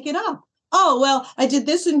say, make it up. Oh, well, I did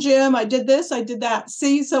this in gym. I did this. I did that.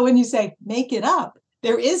 See, so when you say make it up,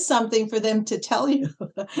 there is something for them to tell you.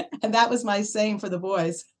 And that was my saying for the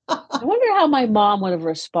boys. I wonder how my mom would have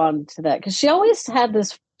responded to that, because she always had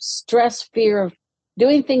this fear of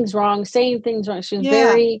doing things wrong, saying things wrong. She was Yeah.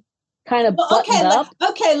 very kind of Well, buttoned up.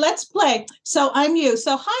 Okay, let's play. So I'm you.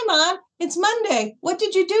 So hi, Mom. It's Monday. What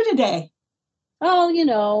did you do today? Oh, you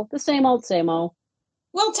know, the same old, same old.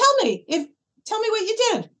 Well, tell me what you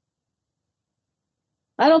did.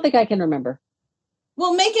 I don't think I can remember.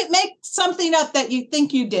 Well, make something up that you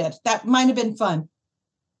think you did. That might have been fun.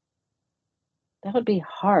 That would be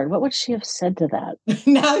hard. What would she have said to that?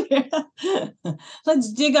 Now,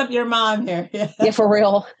 let's dig up your mom here. Yeah, for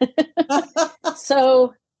real.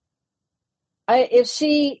 So, if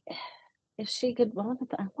she could,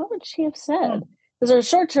 what would she have said? Because her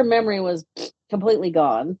short-term memory was completely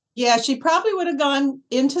gone. Yeah, she probably would have gone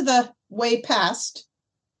into the way past.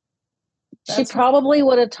 She probably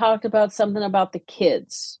would have talked about something about the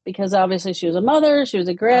kids, because obviously she was a mother, she was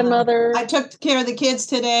a grandmother. I took care of the kids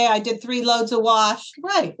today. I did 3 loads of wash.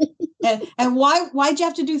 Right. and why'd you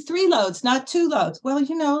have to do 3 loads, not 2 loads? Well,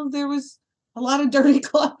 there was a lot of dirty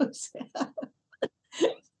clothes.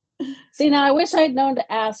 See, now I wish I'd known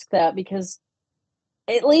to ask that, because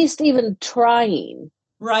at least even trying.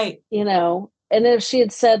 Right. And if she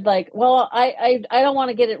had said like, well, I don't want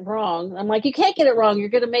to get it wrong. I'm like, you can't get it wrong. You're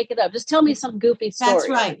going to make it up. Just tell me some goofy story. That's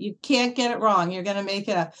right. You can't get it wrong. You're going to make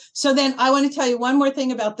it up. So then I want to tell you one more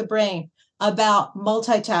thing about the brain, about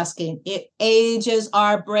multitasking. It ages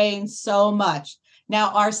our brain so much.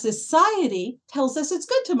 Now, our society tells us it's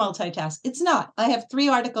good to multitask. It's not. I have 3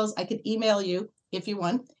 articles I could email you if you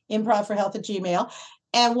want, improvforhealth@gmail.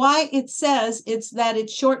 And why it says it's that it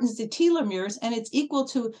shortens the telomeres, and it's equal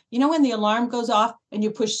to, when the alarm goes off and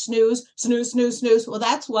you push snooze, snooze, snooze, snooze. Well,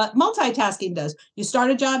 that's what multitasking does. You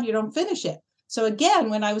start a job, you don't finish it. So again,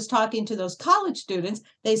 when I was talking to those college students,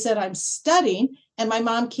 they said, I'm studying and my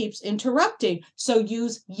mom keeps interrupting. So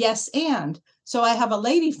use yes and. So I have a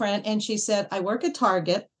lady friend and she said, I work at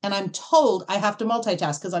Target and I'm told I have to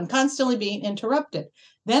multitask because I'm constantly being interrupted.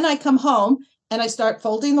 Then I come home and I start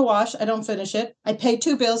folding the wash. I don't finish it. I pay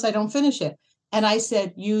 2 bills. I don't finish it. And I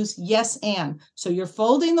said, use yes and. So you're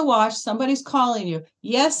folding the wash. Somebody's calling you.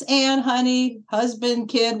 Yes and, honey, husband,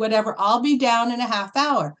 kid, whatever. I'll be down in a half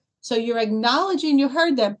hour. So you're acknowledging you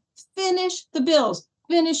heard them. Finish the bills.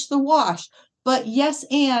 Finish the wash. But yes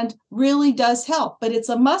and really does help. But it's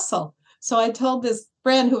a muscle. So I told this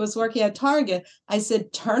friend who was working at Target, I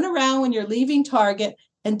said, turn around when you're leaving Target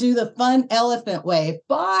and do the fun elephant wave.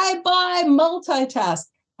 Bye, multitask,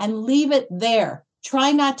 and leave it there.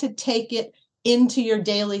 Try not to take it into your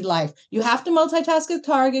daily life. You have to multitask at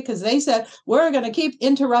Target because they said, we're going to keep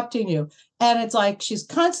interrupting you. And it's like, she's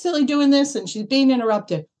constantly doing this and she's being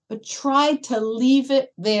interrupted, but try to leave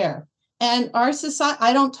it there. And our society,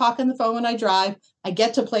 I don't talk on the phone when I drive. I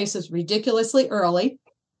get to places ridiculously early.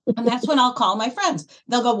 And that's when I'll call my friends.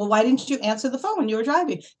 They'll go, well, why didn't you answer the phone when you were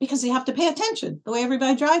driving? Because you have to pay attention the way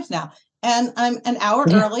everybody drives now. And I'm an hour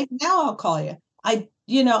early. Now I'll call you. I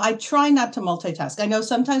try not to multitask. I know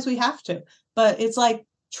sometimes we have to, but it's like,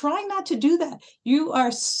 try not to do that. You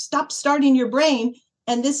are stop starting your brain,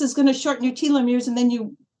 and this is going to shorten your telomeres. And then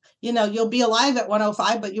you'll be alive at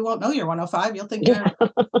 105, but you won't know you're 105. You'll think you're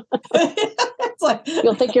it's like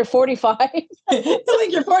you'll think you're 45. You'll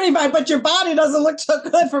think you're 45, but your body doesn't look so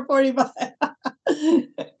good for 45.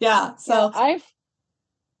 Yeah. So I've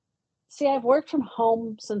worked from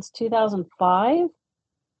home since 2005,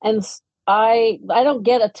 and I don't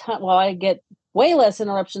get a ton. Well, I get way less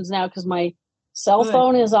interruptions now because my cell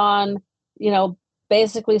phone is on,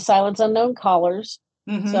 basically silence unknown callers.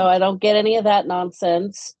 Mm-hmm. So I don't get any of that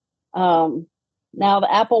nonsense. Now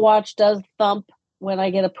the Apple Watch does thump when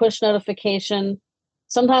I get a push notification.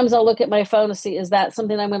 Sometimes I'll look at my phone to see, is that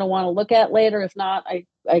something I'm going to want to look at later? If not,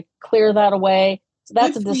 I clear that away. So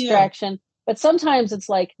that's a distraction. But sometimes it's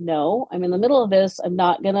like, no, I'm in the middle of this. I'm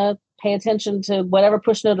not going to pay attention to whatever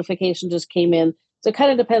push notification just came in. So it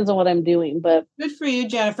kind of depends on what I'm doing. But good for you,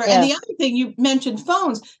 Jennifer. Yeah. And the other thing, you mentioned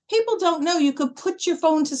phones. People don't know you could put your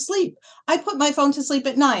phone to sleep. I put my phone to sleep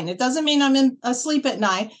at 9. It doesn't mean I'm asleep at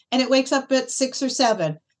 9 and it wakes up at 6 or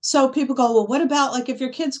 7. So people go, well, what about like if your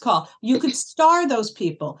kids call? You could star those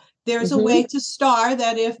people. There's a way to star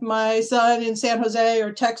that if my son in San Jose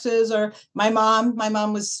or Texas or my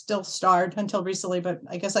mom was still starred until recently, but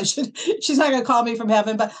I guess she's not going to call me from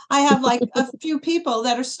heaven, but I have like a few people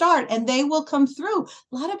that are starred and they will come through.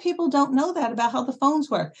 A lot of people don't know that about how the phones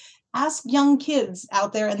work. Ask young kids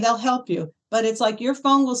out there and they'll help you, but it's like your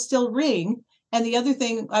phone will still ring. And the other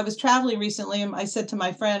thing, I was traveling recently and I said to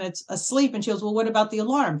my friend, it's asleep. And she goes, well, what about the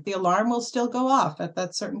alarm? The alarm will still go off at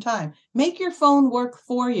that certain time. Make your phone work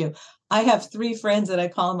for you. I have 3 friends that I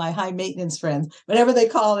call my high maintenance friends. Whatever they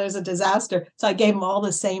call, there's a disaster. So I gave them all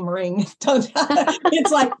the same ring.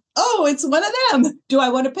 It's like, oh, it's one of them. Do I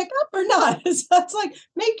want to pick up or not? So it's like,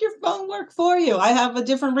 make your phone work for you. I have a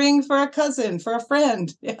different ring for a cousin, for a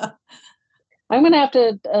friend. Yeah. I'm going to have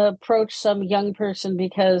to approach some young person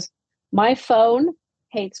because my phone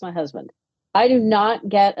hates my husband. I do not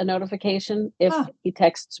get a notification if he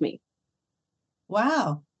texts me.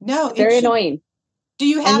 Wow. No, very annoying. Do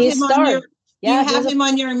you have him on your? Yeah, do you have him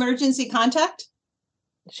on your emergency contact?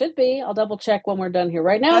 Should be. I'll double check when we're done here.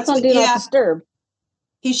 Right now, it's on Do Not Disturb.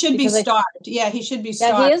 He should be starved. Yeah, he should be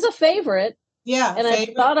starved. Yeah, he is a favorite. Yeah, and I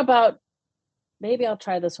thought about maybe I'll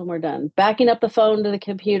try this when we're done. Backing up the phone to the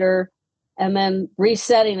computer, and then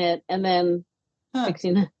resetting it, and then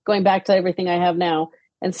going back to everything I have now.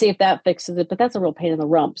 And see if that fixes it. But that's a real pain in the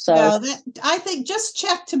rump. So I think just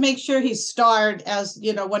check to make sure he's starred as,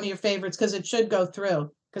 one of your favorites, because it should go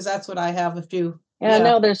through, because that's what I have a few. Yeah,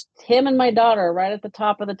 no, there's him and my daughter right at the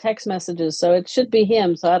top of the text messages. So it should be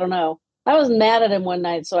him. So I don't know. I was mad at him one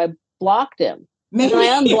night, so I blocked him. Maybe. And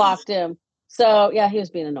I unblocked him. So yeah, he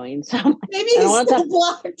was being annoying. So maybe he's still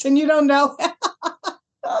blocked and you don't know.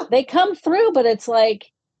 They come through, but it's like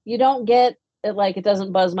you don't get it, like it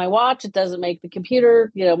doesn't buzz my watch, it doesn't make the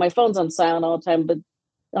computer, my phone's on silent all the time, but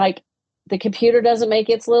like the computer doesn't make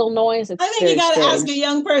its little noise. I think you got to ask a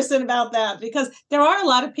young person about that, because there are a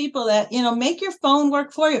lot of people that, make your phone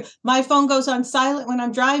work for you. My phone goes on silent when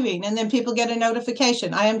I'm driving, and then people get a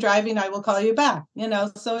notification. I am driving, I will call you back,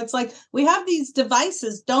 so it's like we have these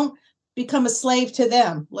devices. Don't become a slave to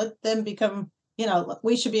them. Let them become,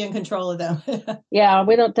 we should be in control of them. Yeah,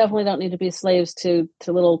 we definitely don't need to be slaves to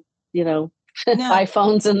little,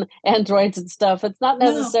 iPhones and Androids and stuff. It's not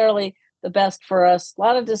necessarily the best for us. A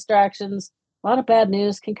lot of distractions, a lot of bad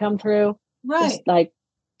news can come through. Right. Just like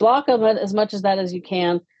block them as much as that as you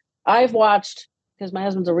can. I've watched, because my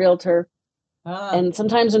husband's a realtor, and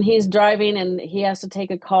sometimes when he's driving and he has to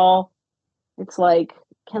take a call, it's like,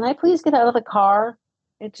 can I please get out of the car?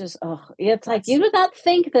 It just, it's like, you would not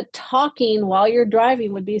think that talking while you're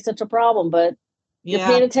driving would be such a problem, but you're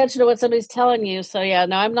paying attention to what somebody's telling you. So yeah,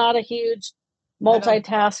 no, I'm not a huge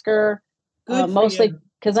multitasker, mostly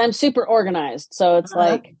because I'm super organized. So it's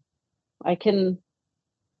like I can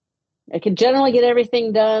generally get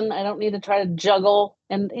everything done. I don't need to try to juggle,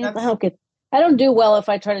 and I don't do well if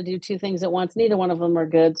I try to do 2 things at once. Neither one of them are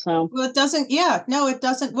good. So it doesn't. Yeah, no, it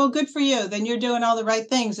doesn't. Well, good for you. Then you're doing all the right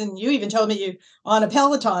things, and you even told me you on a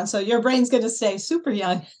Peloton, so your brain's going to stay super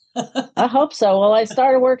young. I hope so. Well, I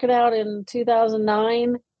started working out in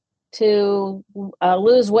 2009 to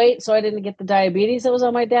lose weight so I didn't get the diabetes that was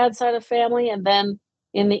on my dad's side of the family. And then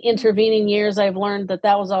in the intervening years, I've learned that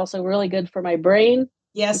was also really good for my brain.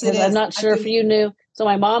 Yes, it is. I'm not sure if you knew. So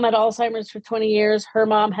my mom had Alzheimer's for 20 years. Her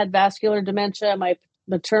mom had vascular dementia. My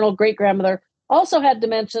maternal great-grandmother also had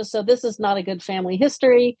dementia. So this is not a good family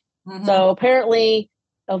history. Mm-hmm. So apparently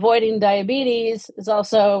avoiding diabetes is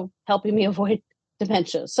also helping me avoid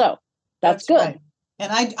dementia. So that's good. Right.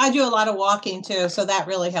 And I do a lot of walking too, so that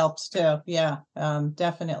really helps too. Yeah,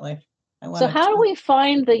 definitely. So how do we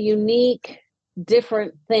find the unique,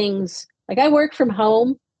 different things? Like I work from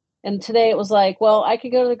home, and today it was like, well, I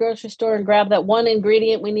could go to the grocery store and grab that one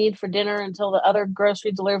ingredient we need for dinner until the other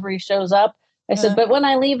grocery delivery shows up. I said, but when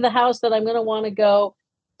I leave the house, that I'm going to want to go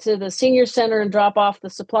to the senior center and drop off the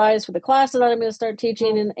supplies for the class that I'm going to start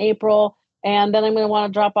teaching in April. And then I'm going to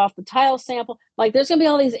want to drop off the tile sample. Like there's going to be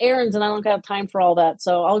all these errands and I don't have time for all that.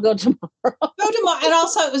 So I'll go tomorrow. Go tomorrow. And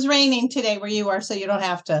also it was raining today where you are, so you don't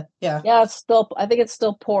have to. Yeah. Yeah. I think it's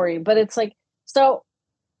still pouring, but it's like, so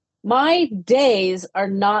my days are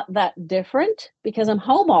not that different because I'm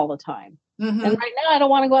home all the time. Mm-hmm. And right now I don't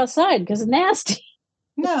want to go outside because it's nasty.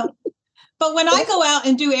 No. But when I go out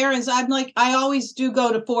and do errands, I'm like, I always do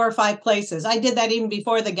go to 4 or 5 places. I did that even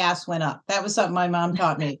before the gas went up. That was something my mom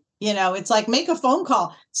taught me. It's like, make a phone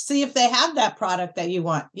call, see if they have that product that you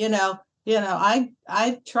want.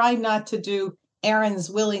 I try not to do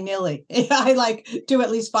errands willy-nilly. I like do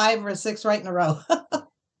at least 5 or 6 right in a row.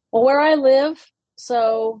 Well, where I live,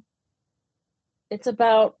 so it's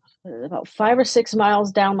about 5 or 6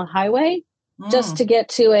 miles down the highway just to get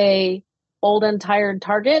to a old and tired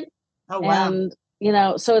Target. Oh, wow. And,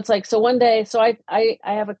 so it's like, so one day, so I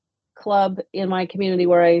have a club in my community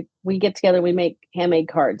where we get together, we make handmade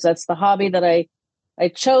cards. That's the hobby that I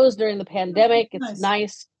chose during the pandemic. It's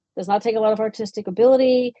nice. Does not take a lot of artistic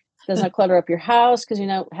ability. Does not clutter up your house because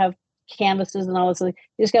have canvases and all this. You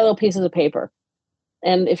just got little pieces of paper.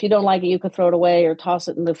 And if you don't like it, you could throw it away or toss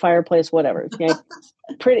it in the fireplace, whatever.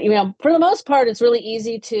 Pretty, for the most part, it's really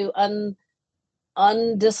easy to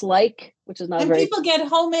undislike which is not and very. People get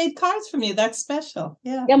homemade cards from you. That's special.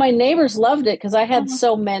 Yeah. Yeah, my neighbors loved it because I had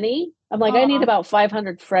so many. I'm like, I need Aw. about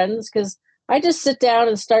 500 friends because I just sit down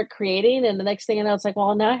and start creating, and the next thing you know, it's like,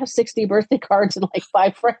 well, now I have 60 birthday cards and like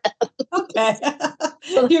 5 friends. Okay.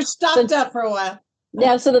 So You're stocked up for a while.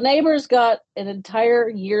 yeah, so the neighbors got an entire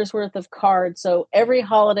year's worth of cards. So every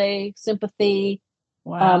holiday, sympathy.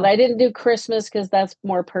 Wow. I didn't do Christmas because that's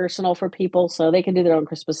more personal for people, so they can do their own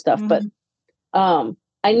Christmas stuff. But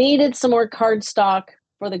I needed some more card stock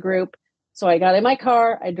for the group. So I got in my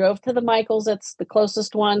car. I drove to the Michaels. That's the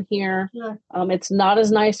closest one here. Sure. It's not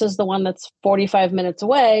as nice as the one that's 45 minutes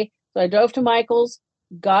away. So I drove to Michaels,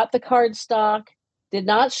 got the card stock, did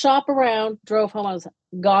not shop around, drove home. I was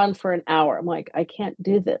gone for an hour. I'm like, I can't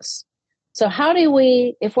do this. So how do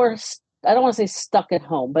we, if we're, I don't want to say stuck at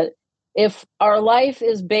home, but if our life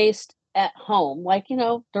is based at home, like,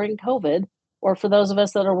 during COVID, or for those of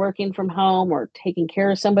us that are working from home or taking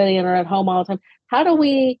care of somebody and are at home all the time, how do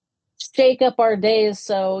we shake up our days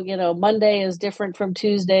so, Monday is different from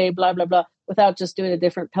Tuesday, blah, blah, blah, without just doing a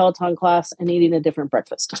different Peloton class and eating a different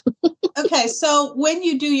breakfast? Okay, so when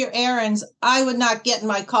you do your errands, I would not get in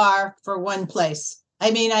my car for one place. I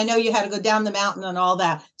mean, I know you had to go down the mountain and all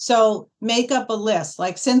that. So make up a list.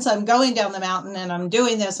 Like, since I'm going down the mountain and I'm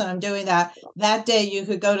doing this and I'm doing that, that day you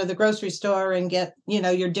could go to the grocery store and get,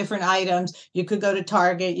 your different items. You could go to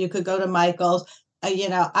Target. You could go to Michael's.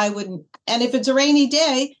 I wouldn't. And if it's a rainy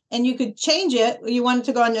day and you could change it, you want it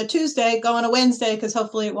to go on a Tuesday, go on a Wednesday, because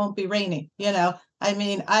hopefully it won't be raining. I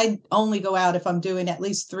mean, I only go out if I'm doing at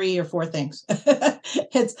least 3 or 4 things.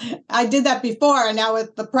 I did that before, and now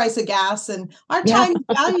with the price of gas, and our time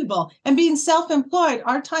is valuable. And being self-employed,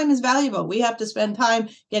 our time is valuable. We have to spend time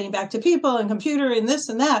getting back to people and computer and this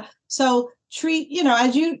and that. So treat,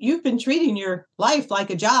 as you've been treating your life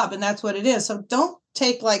like a job, and that's what it is. So don't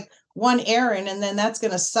take like one errand and then that's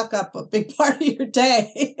going to suck up a big part of your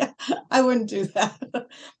day. I wouldn't do that.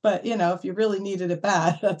 But, if you really needed it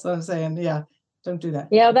bad, that's what I'm saying. Yeah. Don't do that.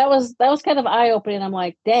 Yeah, that was kind of eye-opening. I'm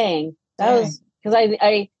like, dang. Was because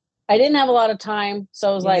I didn't have a lot of time. So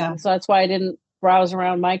I was like, so that's why I didn't browse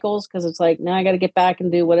around Michael's, because it's like, now I got to get back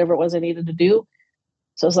and do whatever it was I needed to do.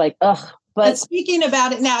 So it's like, ugh. But speaking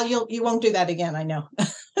about it now, you won't do that again. I know.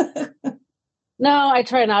 No, I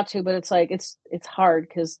try not to, but it's like, it's hard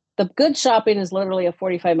because the good shopping is literally a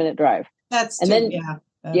 45-minute drive. It's so,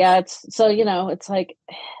 it's like,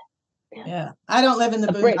 yeah, I don't live in the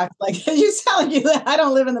boondocks. Like you sound like you. I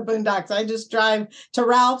don't live in the boondocks. I just drive to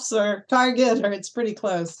Ralph's or Target, or it's pretty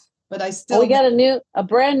close. But I still. Well, we got a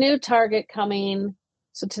brand new Target coming.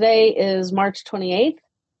 So today is March 28th.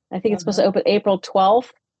 I think it's supposed to open April 12th.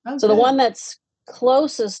 Okay. So the one that's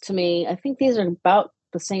closest to me, I think these are about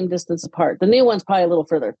the same distance apart. The new one's probably a little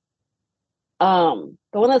further. The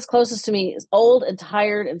one that's closest to me is old and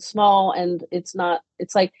tired and small, and it's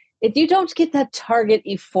like if you don't get that Target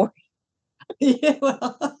euphoria. Yeah,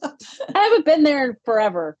 well. I haven't been there in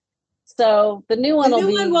forever. So the new one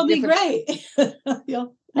will be great.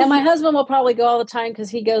 And my husband will probably go all the time because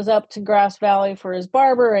he goes up to Grass Valley for his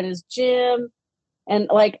barber and his gym. And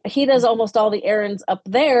like he does almost all the errands up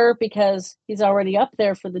there because he's already up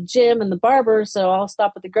there for the gym and the barber. So I'll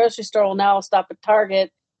stop at the grocery store. Well, now I'll stop at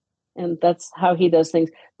Target. And that's how he does things.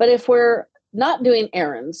 But if we're not doing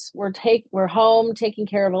errands, we're home taking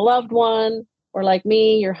care of a loved one. Or like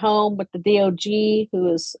me, you're home with the DOG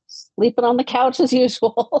who is sleeping on the couch as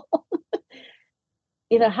usual.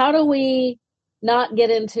 How do we not get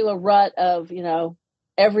into a rut of,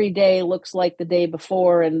 every day looks like the day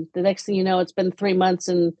before, and the next thing you know, it's been 3 months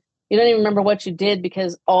and you don't even remember what you did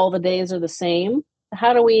because all the days are the same.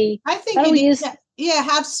 How do we? I think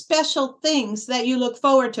have special things that you look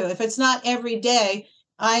forward to. If it's not every day.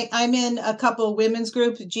 I'm in a couple of women's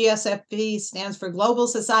groups. GSFP stands for Global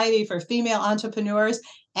Society for Female Entrepreneurs.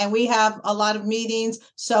 And we have a lot of meetings.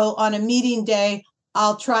 So on a meeting day,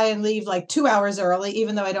 I'll try and leave like 2 hours early,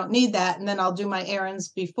 even though I don't need that. And then I'll do my errands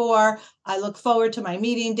before. I look forward to my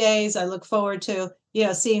meeting days. I look forward to,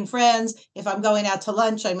 seeing friends. If I'm going out to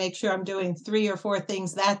lunch, I make sure I'm doing 3 or 4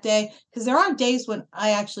 things that day. Because there are days when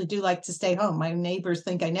I actually do like to stay home. My neighbors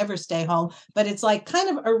think I never stay home. But it's like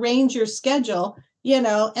kind of arrange your schedule,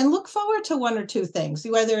 and look forward to 1 or 2 things,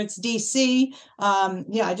 whether it's DC.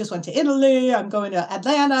 I just went to Italy. I'm going to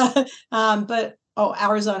Atlanta,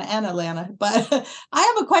 Arizona and Atlanta. But I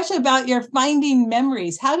have a question about your finding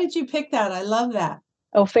memories. How did you pick that? I love that.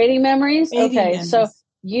 Oh, fading memories? Okay. So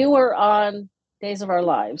you were on Days of Our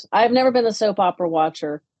Lives. I've never been a soap opera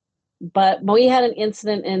watcher, but we had an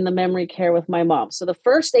incident in the memory care with my mom. So the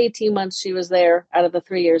first 18 months she was there out of the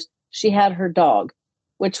 3 years, she had her dog,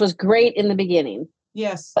 which was great in the beginning.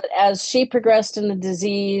 Yes. But as she progressed in the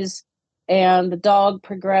disease and the dog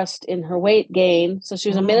progressed in her weight gain. So she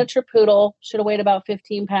was a miniature poodle, should have weighed about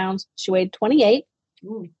 15 pounds. She weighed 28,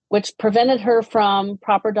 which prevented her from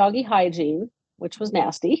proper doggy hygiene, which was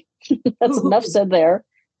nasty. That's enough said there.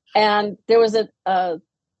 And there was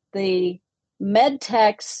the med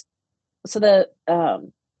techs. So the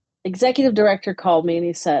executive director called me and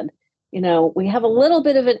he said, we have a little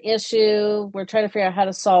bit of an issue. We're trying to figure out how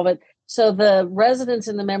to solve it. So the residents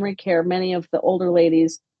in the memory care, many of the older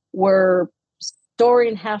ladies, were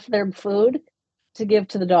storing half their food to give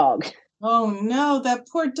to the dog. Oh no, that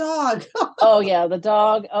poor dog. Oh yeah, the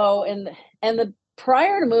dog. Oh, and the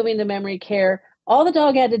prior to moving to memory care, all the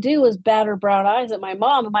dog had to do was bat her brown eyes at my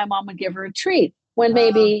mom, and my mom would give her a treat. When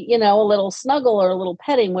maybe, a little snuggle or a little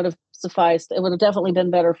petting would have sufficed. It would have definitely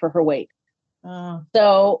been better for her weight.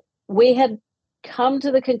 So we had come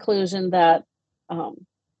to the conclusion that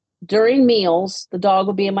during meals, the dog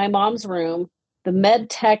would be in my mom's room. The med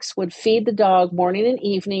techs would feed the dog morning and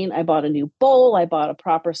evening. I bought a new bowl. I bought a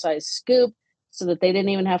proper size scoop so that they didn't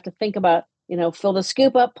even have to think about, fill the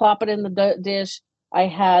scoop up, plop it in the dish. I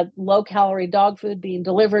had low calorie dog food being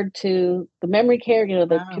delivered to the memory care,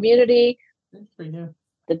 the community. Good for you.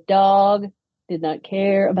 The dog did not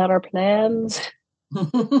care about our plans.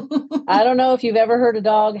 I don't know if you've ever heard a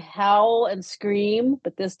dog howl and scream,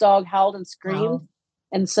 but this dog howled and screamed. Wow.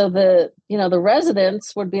 And so the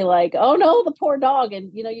residents would be like, oh no, the poor dog.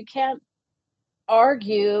 And, you can't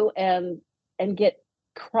argue and get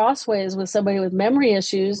crossways with somebody with memory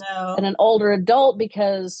issues and an older adult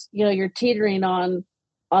because, you're teetering on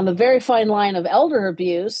the very fine line of elder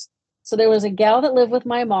abuse. So there was a gal that lived with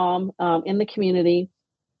my mom in the community,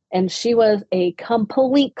 and she was a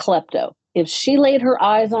complete klepto. If she laid her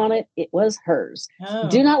eyes on it, it was hers. Oh.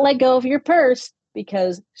 Do not let go of your purse,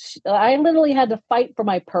 because I literally had to fight for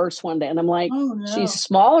my purse one day. And I'm like, she's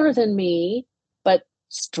smaller than me, but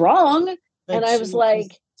strong. But and I was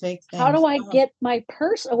like, how do I get my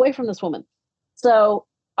purse away from this woman? So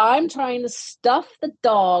I'm trying to stuff the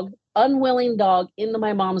dog, unwilling dog, into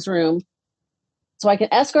my mom's room so I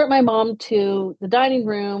can escort my mom to the dining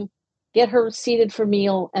room, get her seated for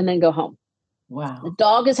meal, and then go home. Wow. The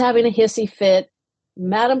dog is having a hissy fit.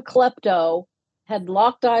 Madam Klepto had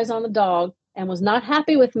locked eyes on the dog and was not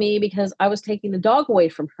happy with me because I was taking the dog away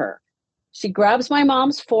from her. She grabs my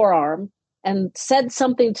mom's forearm and said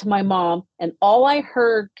something to my mom. And all I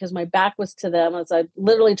heard, because my back was to them, as I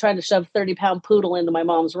literally tried to shove 30-pound poodle into my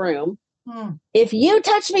mom's room. If you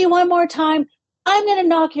touch me one more time, I'm going to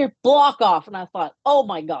knock your block off. And I thought, oh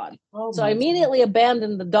my God. So I immediately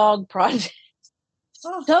abandoned the dog project,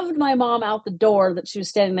 shoved my mom out the door that she was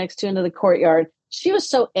standing next to into the courtyard. She was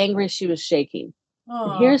so angry, she was shaking.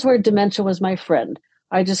 And here's where dementia was my friend.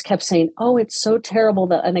 I just kept saying, oh, it's so terrible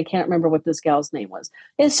that, and I can't remember what this gal's name was.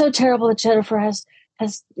 It's so terrible that Jennifer has,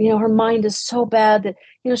 her mind is so bad that,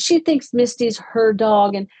 she thinks Misty's her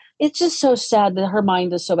dog. And it's just so sad that her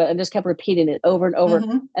mind is so bad. And just kept repeating it over and over.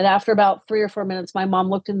 Mm-hmm. And after about 3 or 4 minutes, my mom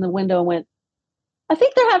looked in the window and went, I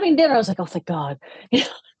think they're having dinner. I was like, oh, thank God. And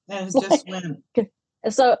it just went.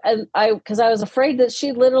 So, because I was afraid that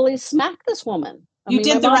she literally smacked this woman. You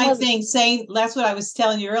did the right thing. Saying, that's what I was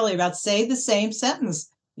telling you earlier about, say the same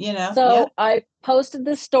sentence, So I posted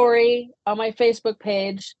this story on my Facebook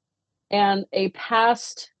page, and a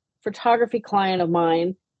past photography client of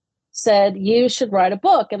mine said, you should write a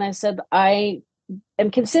book. And I said, I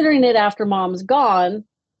am considering it after Mom's gone.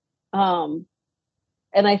 And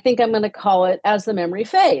I think I'm going to call it As the Memory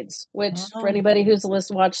Fades, which for anybody who's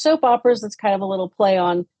watched soap operas, that's kind of a little play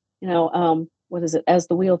on, what is it? As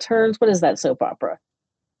the Wheel Turns. What is that soap opera?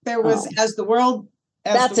 There was As the World.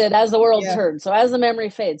 As the World Turns. So As the Memory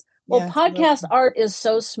Fades. Well, podcast art is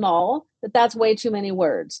so small that's way too many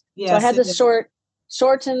words. Yes, so I had to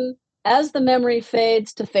shorten As the Memory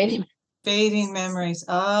Fades to Fading. Fading Memories.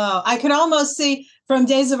 Oh, I could almost see from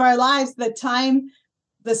Days of Our Lives the time,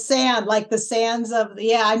 the sand, like the sands of,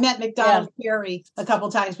 I met McDonald Carey a couple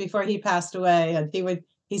times before he passed away, and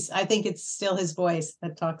I think it's still his voice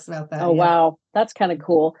that talks about that. Oh, wow. That's kind of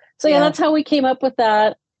cool. So that's how we came up with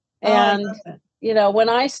that. And, when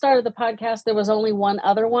I started the podcast, there was only one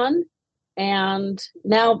other one. And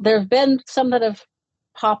now there've been some that have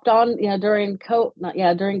popped on, during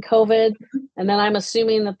COVID. And then I'm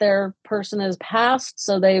assuming that their person has passed.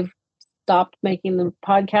 So they've stopped making the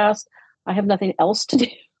podcast. I have nothing else to do.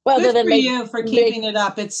 Good for you for keeping it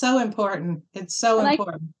up. It's so important. It's so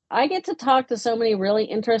important. I get to talk to so many really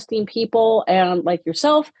interesting people, and like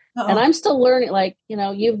yourself, and I'm still learning. Like,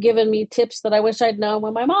 you've given me tips that I wish I'd known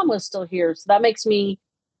when my mom was still here. So that makes me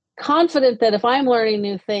confident that if I'm learning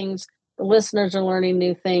new things, the listeners are learning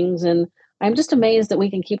new things. And I'm just amazed that we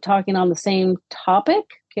can keep talking on the same topic,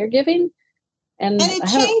 caregiving. And it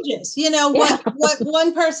changes, Yeah. what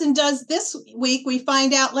one person does this week, we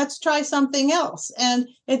find out, let's try something else. And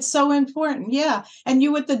it's so important. Yeah. And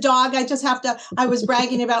you with the dog, I was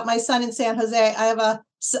bragging about my son in San Jose. I have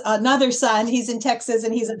another son. He's in Texas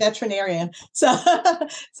and he's a veterinarian. So,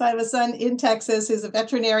 so I have a son in Texas who's a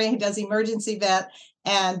veterinarian. He does emergency vet.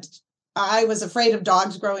 And I was afraid of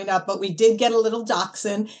dogs growing up, but we did get a little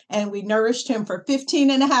dachshund and we nourished him for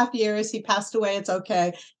 15 and a half years. He passed away. It's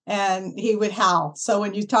okay. And he would howl. So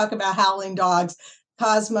when you talk about howling dogs,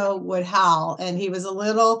 Cosmo would howl, and he was a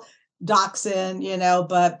little dachshund,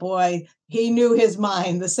 but boy, he knew his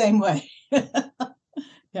mind the same way.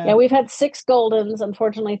 Yeah, we've had 6 Goldens.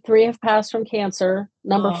 Unfortunately, 3 have passed from cancer.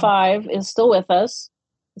 Number 5 is still with us.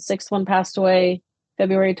 The 6th one passed away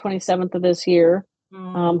February 27th of this year.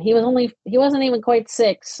 He wasn't even quite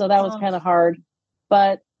 6, so that was kind of hard.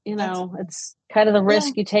 But, it's kind of the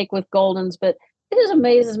risk you take with Goldens. But it just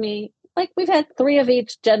amazes me. Like, we've had 3 of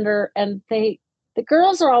each gender, and the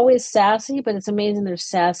girls are always sassy, but it's amazing they're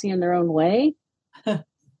sassy in their own way.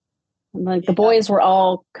 Like, the boys were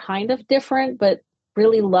all kind of different, but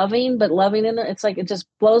really loving in there. It's like, it just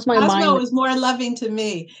blows my mind. Cosmo was more loving to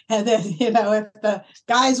me. And then, if the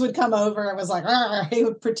guys would come over, it was like, he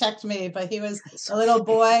would protect me. But he was a little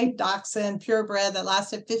boy, dachshund, purebred, that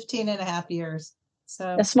lasted 15 and a half years.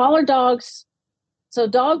 So the smaller dogs,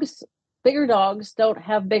 bigger dogs don't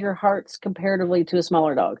have bigger hearts comparatively to a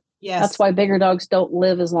smaller dog. Yes. That's why bigger dogs don't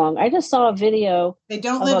live as long. I just saw a video. They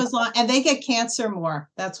don't live as long, and they get cancer more.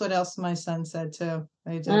 That's what else my son said too.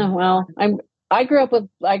 They do. Oh, well, I grew up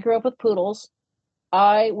with poodles.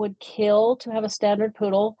 I would kill to have a standard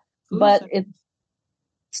poodle, but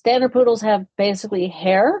standard poodles have basically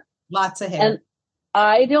hair. Lots of hair. And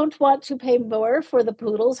I don't want to pay more for the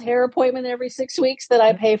poodle's hair appointment every 6 weeks that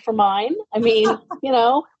I pay for mine. I mean,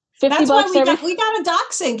 $50 That's why bucks we got a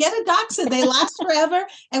dachshund. Get a dachshund. They last forever.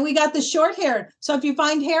 And we got the short hair. So if you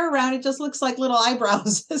find hair around, it just looks like little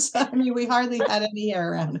eyebrows. So, we hardly had any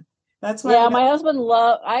hair around it. That's why. Yeah, my husband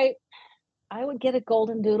I would get a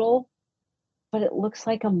golden doodle, but it looks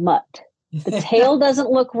like a mutt. The tail doesn't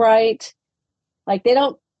look right. Like, they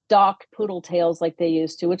don't dock poodle tails like they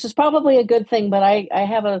used to, which is probably a good thing. But I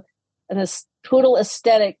have a poodle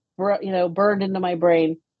aesthetic, burned into my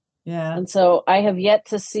brain. Yeah. And so I have yet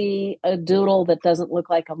to see a doodle that doesn't look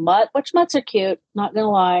like a mutt, which mutts are cute, not going to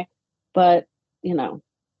lie. But, I'm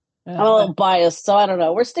a little biased, so I don't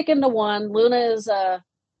know. We're sticking to one. Luna is,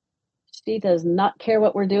 she does not care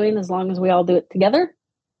what we're doing as long as we all do it together.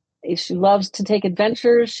 She loves to take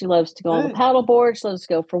adventures. She loves to go on the paddleboard. She loves to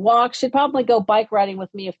go for walks. She'd probably go bike riding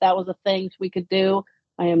with me if that was a thing we could do.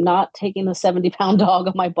 I am not taking the 70-pound dog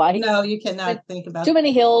on my bike. No, you cannot think about too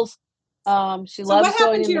many hills. She loves. What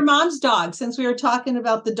happened to your mom's dog? Since we were talking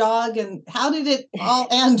about the dog, and how did it all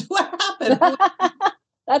end? What happened?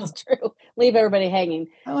 That's true. Leave everybody hanging.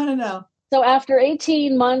 I want to know. So after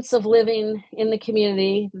 18 months of living in the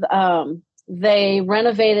community, they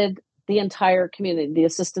renovated the entire community, the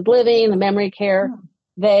assisted living, the memory care.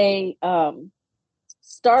 They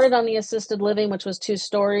started on the assisted living, which was 2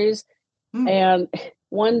 stories. And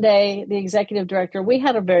one day, the executive director, we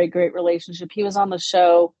had a very great relationship. He was on the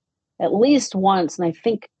show at least once. And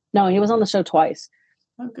he was on the show twice.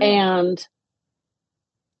 Okay. And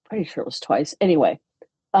pretty sure it was twice. Anyway,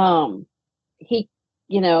 he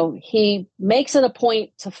makes it a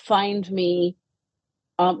point to find me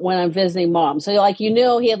when I'm visiting mom. So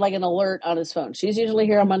he had like an alert on his phone. She's usually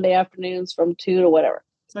here on Monday afternoons from 2 to whatever.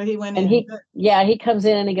 So he went and in. He comes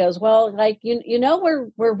in and he goes, well,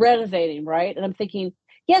 we're renovating, right? And I'm thinking,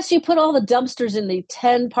 yes, you put all the dumpsters in the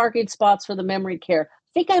 10 parking spots for the memory care.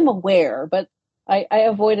 I think I'm aware, but I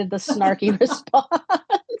avoided the snarky response.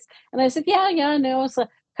 And I said, yeah, no. So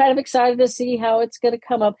kind of excited to see how it's going to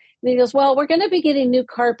come up. And he goes, well, we're going to be getting new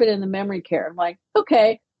carpet in the memory care. I'm like,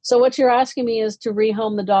 okay. So what you're asking me is to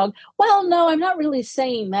rehome the dog. Well, no, I'm not really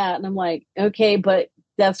saying that. And I'm like, okay, but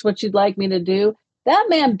that's what you'd like me to do. That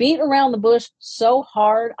man beat around the bush so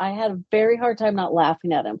hard. I had a very hard time not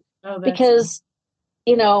laughing at him because,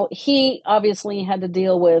 he obviously had to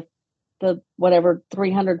deal with the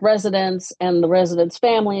 300 residents and the residents'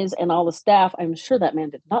 families and all the staff. I'm sure that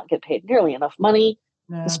man did not get paid nearly enough money,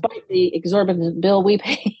 despite the exorbitant bill we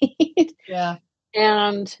paid. Yeah.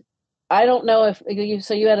 And I don't know if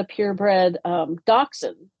you had a purebred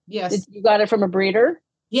dachshund. Yes. You got it from a breeder?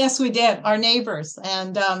 Yes, we did. Our neighbors.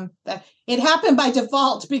 And it happened by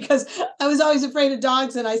default because I was always afraid of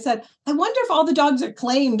dogs. And I said, I wonder if all the dogs are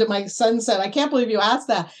claimed. And my son said, I can't believe you asked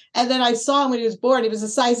that. And then I saw him when he was born. He was the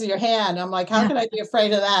size of your hand. I'm like, how could I be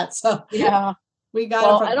afraid of that? So yeah, we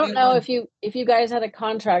got it. I don't know if you guys had a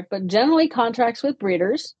contract, but generally contracts with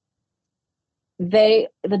breeders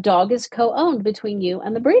the dog is co-owned between you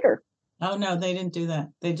and the breeder. Oh, no, they didn't do that.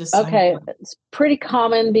 They just Okay. It's pretty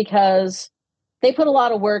common because they put a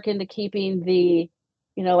lot of work into keeping the,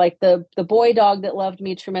 like the boy dog that loved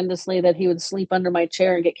me tremendously, that he would sleep under my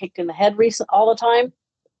chair and get kicked in the head all the time.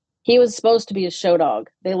 He was supposed to be a show dog.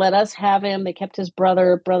 They let us have him. They kept his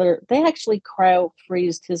brother. They actually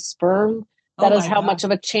cryo-freezed his sperm. That is how much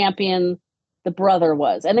of a champion the brother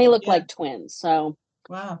was. And they look like twins. So,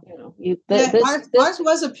 wow. Ours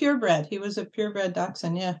was a purebred. He was a purebred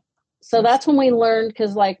dachshund. Yeah. So that's when we learned,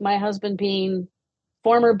 because like my husband being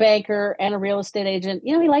former banker and a real estate agent,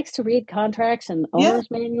 he likes to read contracts and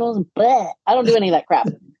owner's manuals. But I don't do any of that crap.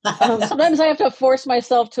 Sometimes I have to force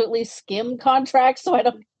myself to at least skim contracts or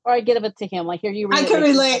I give it to him. Like, here, you read I can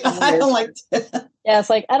relate. I don't like to. Yeah, it's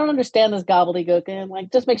like, I don't understand this gobbledygook. And I'm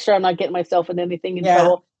like, just make sure I'm not getting myself in anything in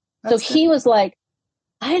trouble. So he was like,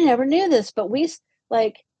 I never knew this, but we,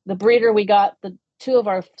 like, the breeder we got the 2 of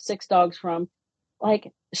our 6 dogs from,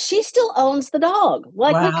 like, she still owns the dog.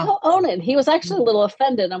 Like, we co-own it. He was actually a little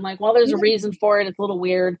offended. I'm like, well, there's a reason for it. It's a little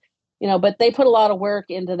weird, but they put a lot of work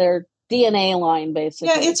into their DNA line, basically.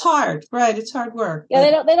 Yeah, it's hard, right? It's hard work.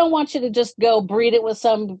 Yeah, they don't want you to just go breed it with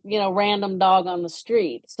some, random dog on the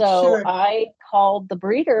street. So I called the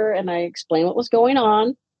breeder and I explained what was going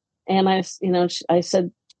on, and I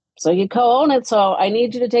said, so you co-own it, so I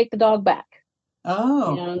need you to take the dog back.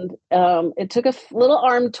 Oh, and it took a little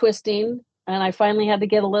arm twisting, and I finally had to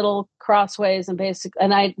get a little crossways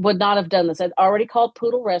and I would not have done this. I'd already called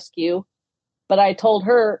Poodle Rescue, but I told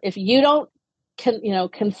her, if you don't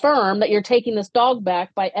confirm that you're taking this dog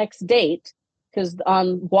back by X date, because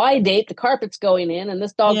on Y date the carpet's going in and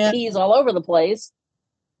this dog pees all over the place,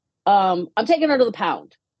 I'm taking her to the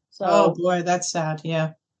pound. So, oh boy, that's sad.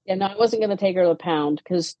 Yeah. Yeah, no, I wasn't going to take her to the pound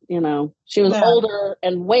because she was older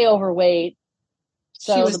and way overweight.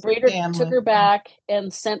 So the breeder took her back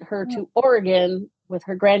and sent her to Oregon with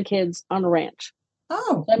her grandkids on a ranch.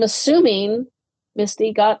 Oh, so I'm assuming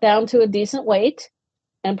Misty got down to a decent weight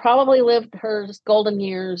and probably lived her golden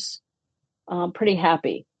years pretty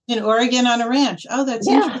happy. In Oregon on a ranch. Oh, that's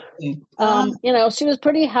interesting. She was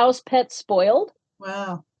pretty house pet spoiled.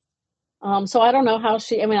 Wow. So I don't know how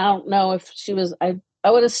I don't know if she was, I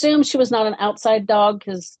would assume she was not an outside dog,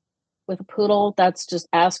 because with a poodle, that's just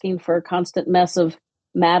asking for a constant mess of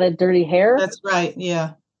matted, dirty hair. That's right.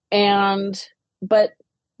 Yeah. But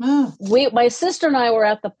my sister and I were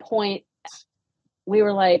at the point, we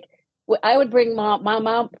were like, I would bring mom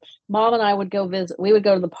and I would go visit. We would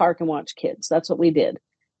go to the park and watch kids. That's what we did.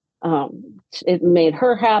 It made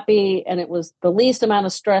her happy, and it was the least amount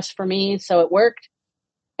of stress for me. So it worked.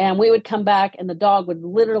 And we would come back and the dog would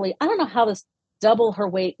literally, I don't know how this double her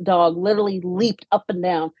weight dog literally leaped up and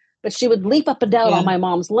down, but she would leap up and down on my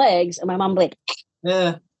mom's legs, and my mom would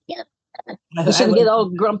like, she would get all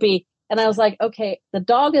grumpy. And I was like, okay, the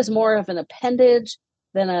dog is more of an appendage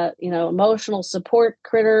than a, emotional support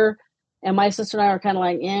critter. And my sister and I were kind of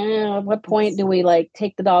like, at what point do we like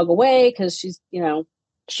take the dog away? Cause she's,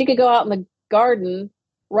 she could go out in the garden,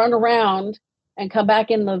 run around and come back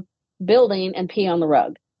in the building and pee on the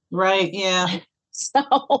rug. Right. Yeah.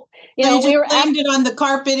 So, we were blamed it on the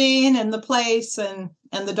carpeting and the place, and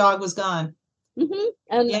the dog was gone. Mm-hmm.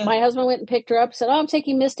 And my husband went and picked her up, said, I'm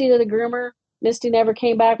taking Misty to the groomer. Misty never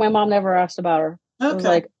came back. My mom never asked about her. Okay. I was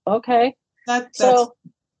like, okay. So,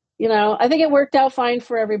 I think it worked out fine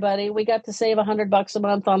for everybody. We got to save $100 a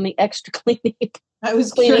month on the extra cleaning. I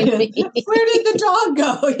was cleaning. Where did the dog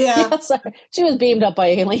go? Yeah. She was beamed up by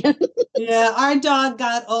alien. Yeah. Our dog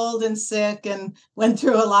got old and sick and went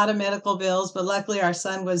through a lot of medical bills, but luckily our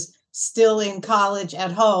son was still in college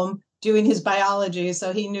at home doing his biology.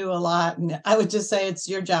 So he knew a lot. And I would just say, it's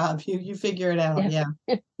your job. You figure it out. Yeah.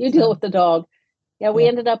 You deal with the dog. Yeah. We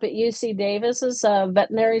ended up at UC Davis's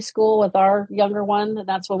veterinary school with our younger one. And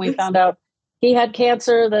that's when we found out he had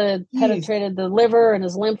cancer that penetrated the liver and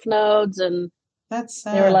his lymph nodes. And that's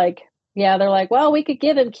sad. They were like, they're like, well, we could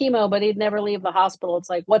give him chemo, but he'd never leave the hospital. It's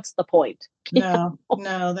like, what's the point? No,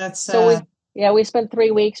 that's sad. So we spent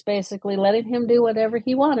 3 weeks basically letting him do whatever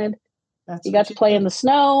he wanted. He got to play in the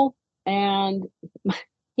snow, and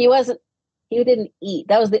he didn't eat.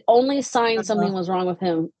 That was the only sign something was wrong with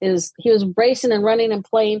him, is he was racing and running and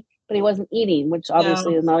playing, but he wasn't eating, which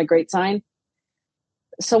obviously is not a great sign.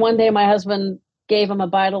 So one day my husband gave him a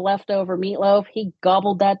bite of leftover meatloaf. He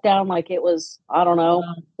gobbled that down like it was, I don't know,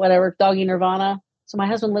 whatever, doggy nirvana. So my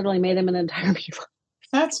husband literally made him an entire meatloaf.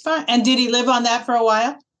 That's fine. And did he live on that for a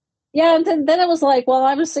while? Yeah, and then it was like, well,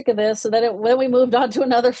 I'm sick of this. So then we moved on to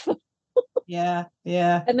another food. Yeah.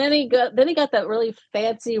 Yeah. And then he got that really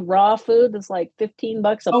fancy raw food that's like $15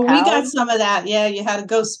 a Oh, pound. we got some of that. Yeah. You had to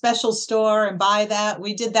go special store and buy that.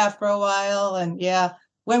 We did that for a while. And yeah,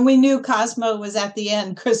 when we knew Cosmo was at the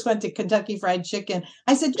end, Chris went to Kentucky Fried Chicken.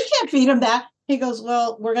 I said, you can't feed him that. He goes,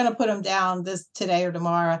 well, we're going to put him down today or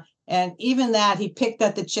tomorrow. And even that, he picked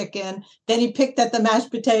at the chicken, then he picked at the mashed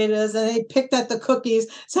potatoes, and he picked at the cookies.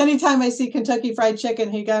 So anytime I see Kentucky Fried Chicken,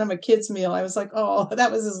 he got him a kid's meal. I was like, oh,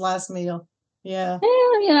 that was his last meal. Yeah.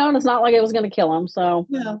 Yeah, and it's not like it was going to kill him. So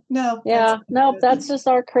No. yeah, nope, that's just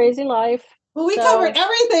our crazy life. Well, we covered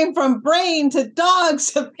everything from brain to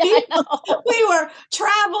dogs to people. We were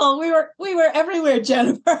travel. We were everywhere,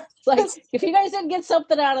 Jennifer. Like, if you guys didn't get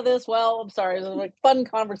something out of this, well, I'm sorry. It was a fun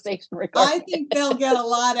conversation. I think they'll get a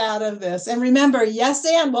lot out of this. And remember, yes,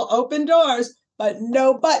 and will open doors, but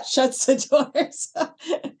no but shuts the doors.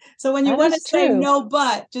 So when you want to say no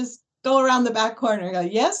but, just go around the back corner and go,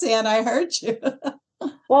 yes, and I heard you.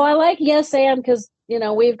 Well, I like yes, and because,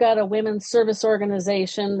 we've got a women's service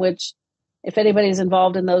organization, which if anybody's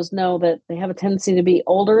involved in those know that they have a tendency to be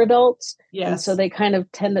older adults. Yes. And so they kind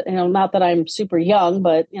of tend to, not that I'm super young,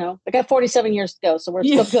 but, I got 47 years to go. So we're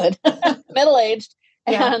still good, middle-aged.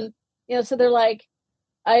 Yeah. And, so they're like,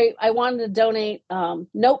 I wanted to donate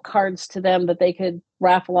note cards to them that they could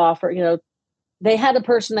raffle off or, they had a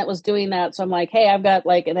person that was doing that. So I'm like, hey, I've got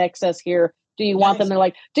like an excess here. Do you want them? They're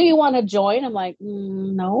like, do you want to join? I'm like,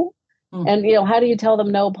 no. And, how do you tell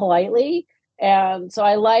them no politely? And so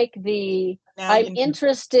I like I'm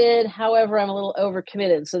interested. However, I'm a little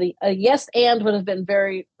overcommitted. So the yes and would have been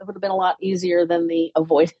a lot easier than the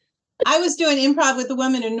avoid. I was doing improv with a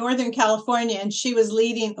woman in Northern California, and she was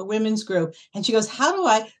leading a women's group. And she goes, how do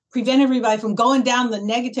I prevent everybody from going down the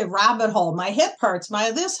negative rabbit hole? My hip hurts,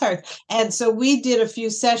 this hurts. And so we did a few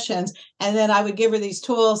sessions, and then I would give her these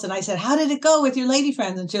tools. And I said, how did it go with your lady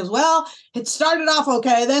friends? And she goes, well, it started off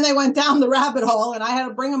okay. Then they went down the rabbit hole, and I had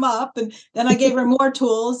to bring them up. And then I gave her more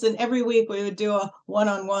tools. And every week we would do a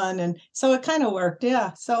one-on-one. And so it kind of worked.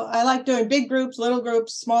 Yeah. So I like doing big groups, little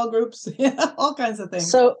groups, small groups, all kinds of things.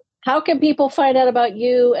 So how can people find out about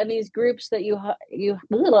you and these groups that you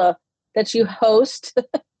host?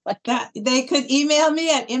 That they could email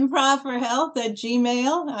me at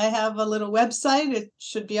improvforhealth@gmail. I have a little website. It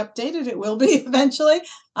should be updated. It will be eventually.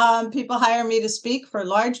 People hire me to speak for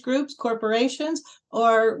large groups, corporations,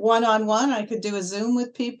 or one-on-one. I could do a Zoom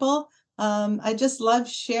with people. I just love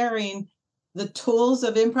sharing the tools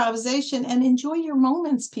of improvisation and enjoy your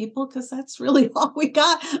moments, people, because that's really all we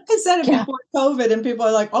got. I said it before COVID, and people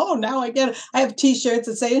are like, oh, now I get it. I have T-shirts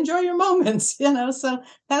that say enjoy your moments, so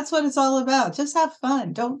that's what it's all about. Just have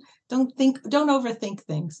fun. Don't overthink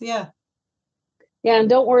things. Yeah. And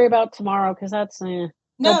don't worry about tomorrow, because that's don't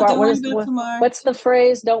worry about tomorrow. What's the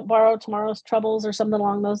phrase? Don't borrow tomorrow's troubles, or something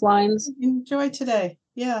along those lines. Enjoy today.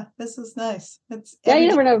 Yeah, this is nice. You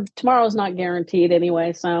never know. Tomorrow's not guaranteed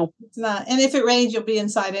anyway, so it's not. And if it rains, you'll be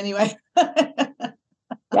inside anyway.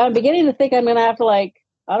 I'm beginning to think I'm going to have to, I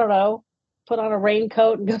don't know, put on a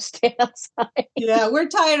raincoat and go stand outside. Yeah, we're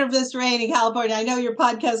tired of this rain in California. I know your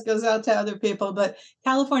podcast goes out to other people, but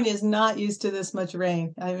California is not used to this much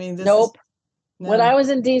rain. I mean, nope. No. When I was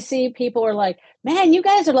in DC, people were like, man, you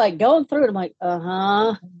guys are going through it. I'm like,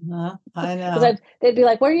 I know. Because they'd be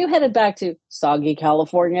like, where are you headed back to? Soggy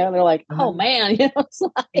California. And they're like, oh man, it's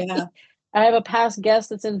like, I have a past guest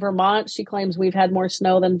that's in Vermont. She claims we've had more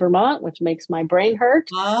snow than Vermont, which makes my brain hurt.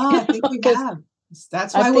 Oh, I think we have.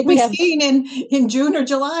 That's why we'll be skiing in June or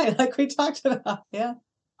July, like we talked about. Yeah.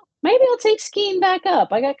 Maybe I'll take skiing back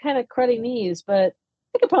up. I got kind of cruddy knees, but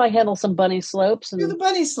I could probably handle some bunny slopes. Do the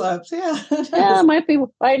bunny slopes, yeah. Yeah, it might be.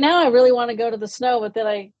 Right now, I really want to go to the snow, but then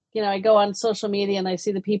I go on social media and I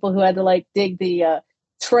see the people who had to dig the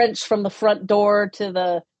trench from the front door to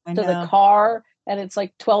the car, and it's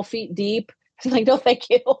 12 feet deep. I'm like, no, thank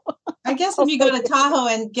you. I guess if you go to Tahoe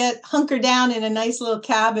and hunker down in a nice little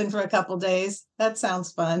cabin for a couple days, that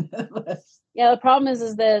sounds fun. Yeah, the problem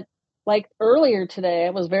is that earlier today, I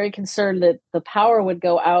was very concerned that the power would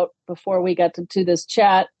go out before we got to this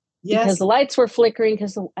chat because the lights were flickering.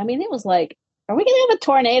 Because it was like, are we going to have a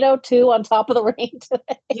tornado too on top of the rain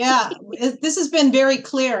today? Yeah, this has been very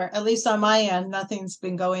clear, at least on my end. Nothing's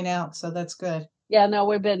been going out, so that's good. Yeah, no,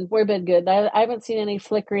 we've been good. I haven't seen any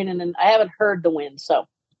flickering, and I haven't heard the wind. So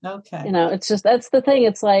okay, it's just that's the thing.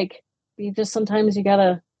 It's like you just sometimes you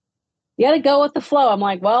gotta go with the flow. I'm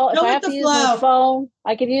like, well, if I have to use my phone,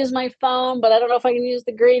 I can use my phone, but I don't know if I can use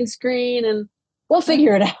the green screen, and we'll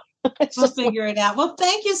figure it out. We'll figure it out. Well,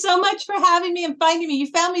 thank you so much for having me and finding me. You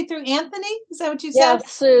found me through Anthony? Is that what you said? Yeah,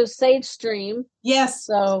 through Sage Stream. Yes.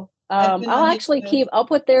 So I'll actually I'll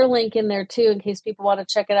put their link in there too, in case people want to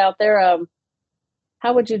check it out. They're,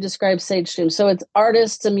 how would you describe Sage Stream? So it's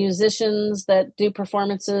artists and musicians that do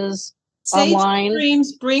performances online. Sage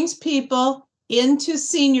Streams brings people into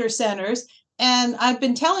senior centers. And I've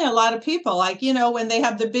been telling a lot of people, like, when they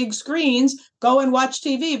have the big screens, go and watch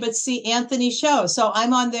TV, but see Anthony's show. So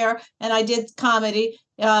I'm on there and I did comedy.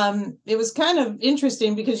 It was kind of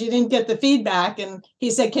interesting because you didn't get the feedback. And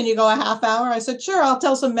he said, can you go a half hour? I said, sure, I'll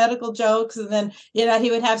tell some medical jokes. And then,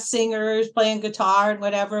 he would have singers playing guitar and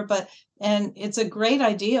whatever. And it's a great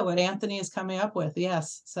idea what Anthony is coming up with.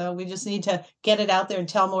 Yes. So we just need to get it out there and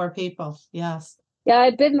tell more people. Yes. Yeah,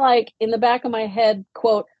 I've been like in the back of my head,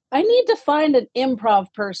 quote, I need to find an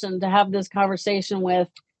improv person to have this conversation with.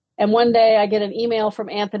 And one day I get an email from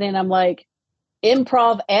Anthony and I'm like,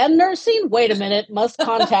 improv and nursing? Wait a minute, must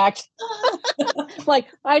contact. Like,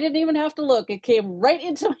 I didn't even have to look. It came right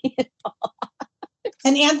into my inbox.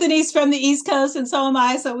 And Anthony's from the East Coast and so am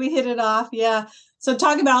I. So we hit it off. Yeah. So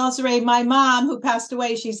talk about also, Ray, my mom who passed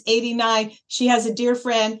away, she's 89. She has a dear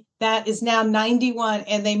friend that is now 91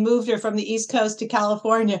 and they moved her from the East Coast to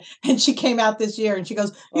California. And she came out this year and she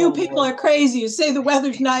goes, you people are crazy. You say the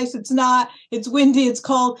weather's nice. It's not. It's windy. It's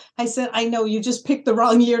cold. I said, I know you just picked the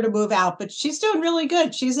wrong year to move out, but she's doing really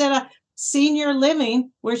good. She's at a senior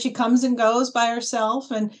living where she comes and goes by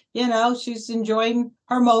herself. And, she's enjoying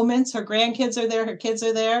her moments. Her grandkids are there. Her kids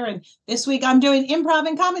are there. And this week I'm doing improv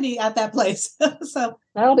and comedy at that place. So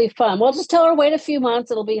that'll be fun. We'll just tell her, wait a few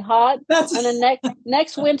months. It'll be hot. And then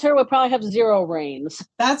next winter, we'll probably have 0 rains.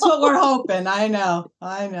 That's what we're hoping. I know.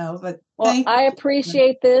 But I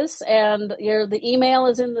appreciate this. And the email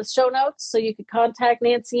is in the show notes. So you can contact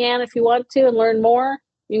Nancy Ann if you want to and learn more.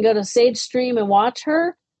 You can go to Sage Stream and watch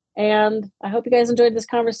her. And I hope you guys enjoyed this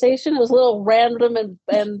conversation. It was a little random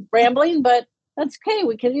and rambling, but that's okay.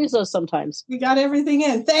 We can use those sometimes. We got everything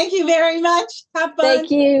in. Thank you very much. Have fun.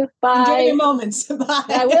 Thank you. Bye. Enjoy your moments. Bye.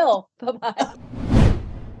 I will. Bye-bye.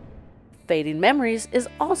 Fading Memories is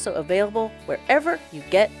also available wherever you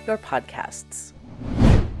get your podcasts.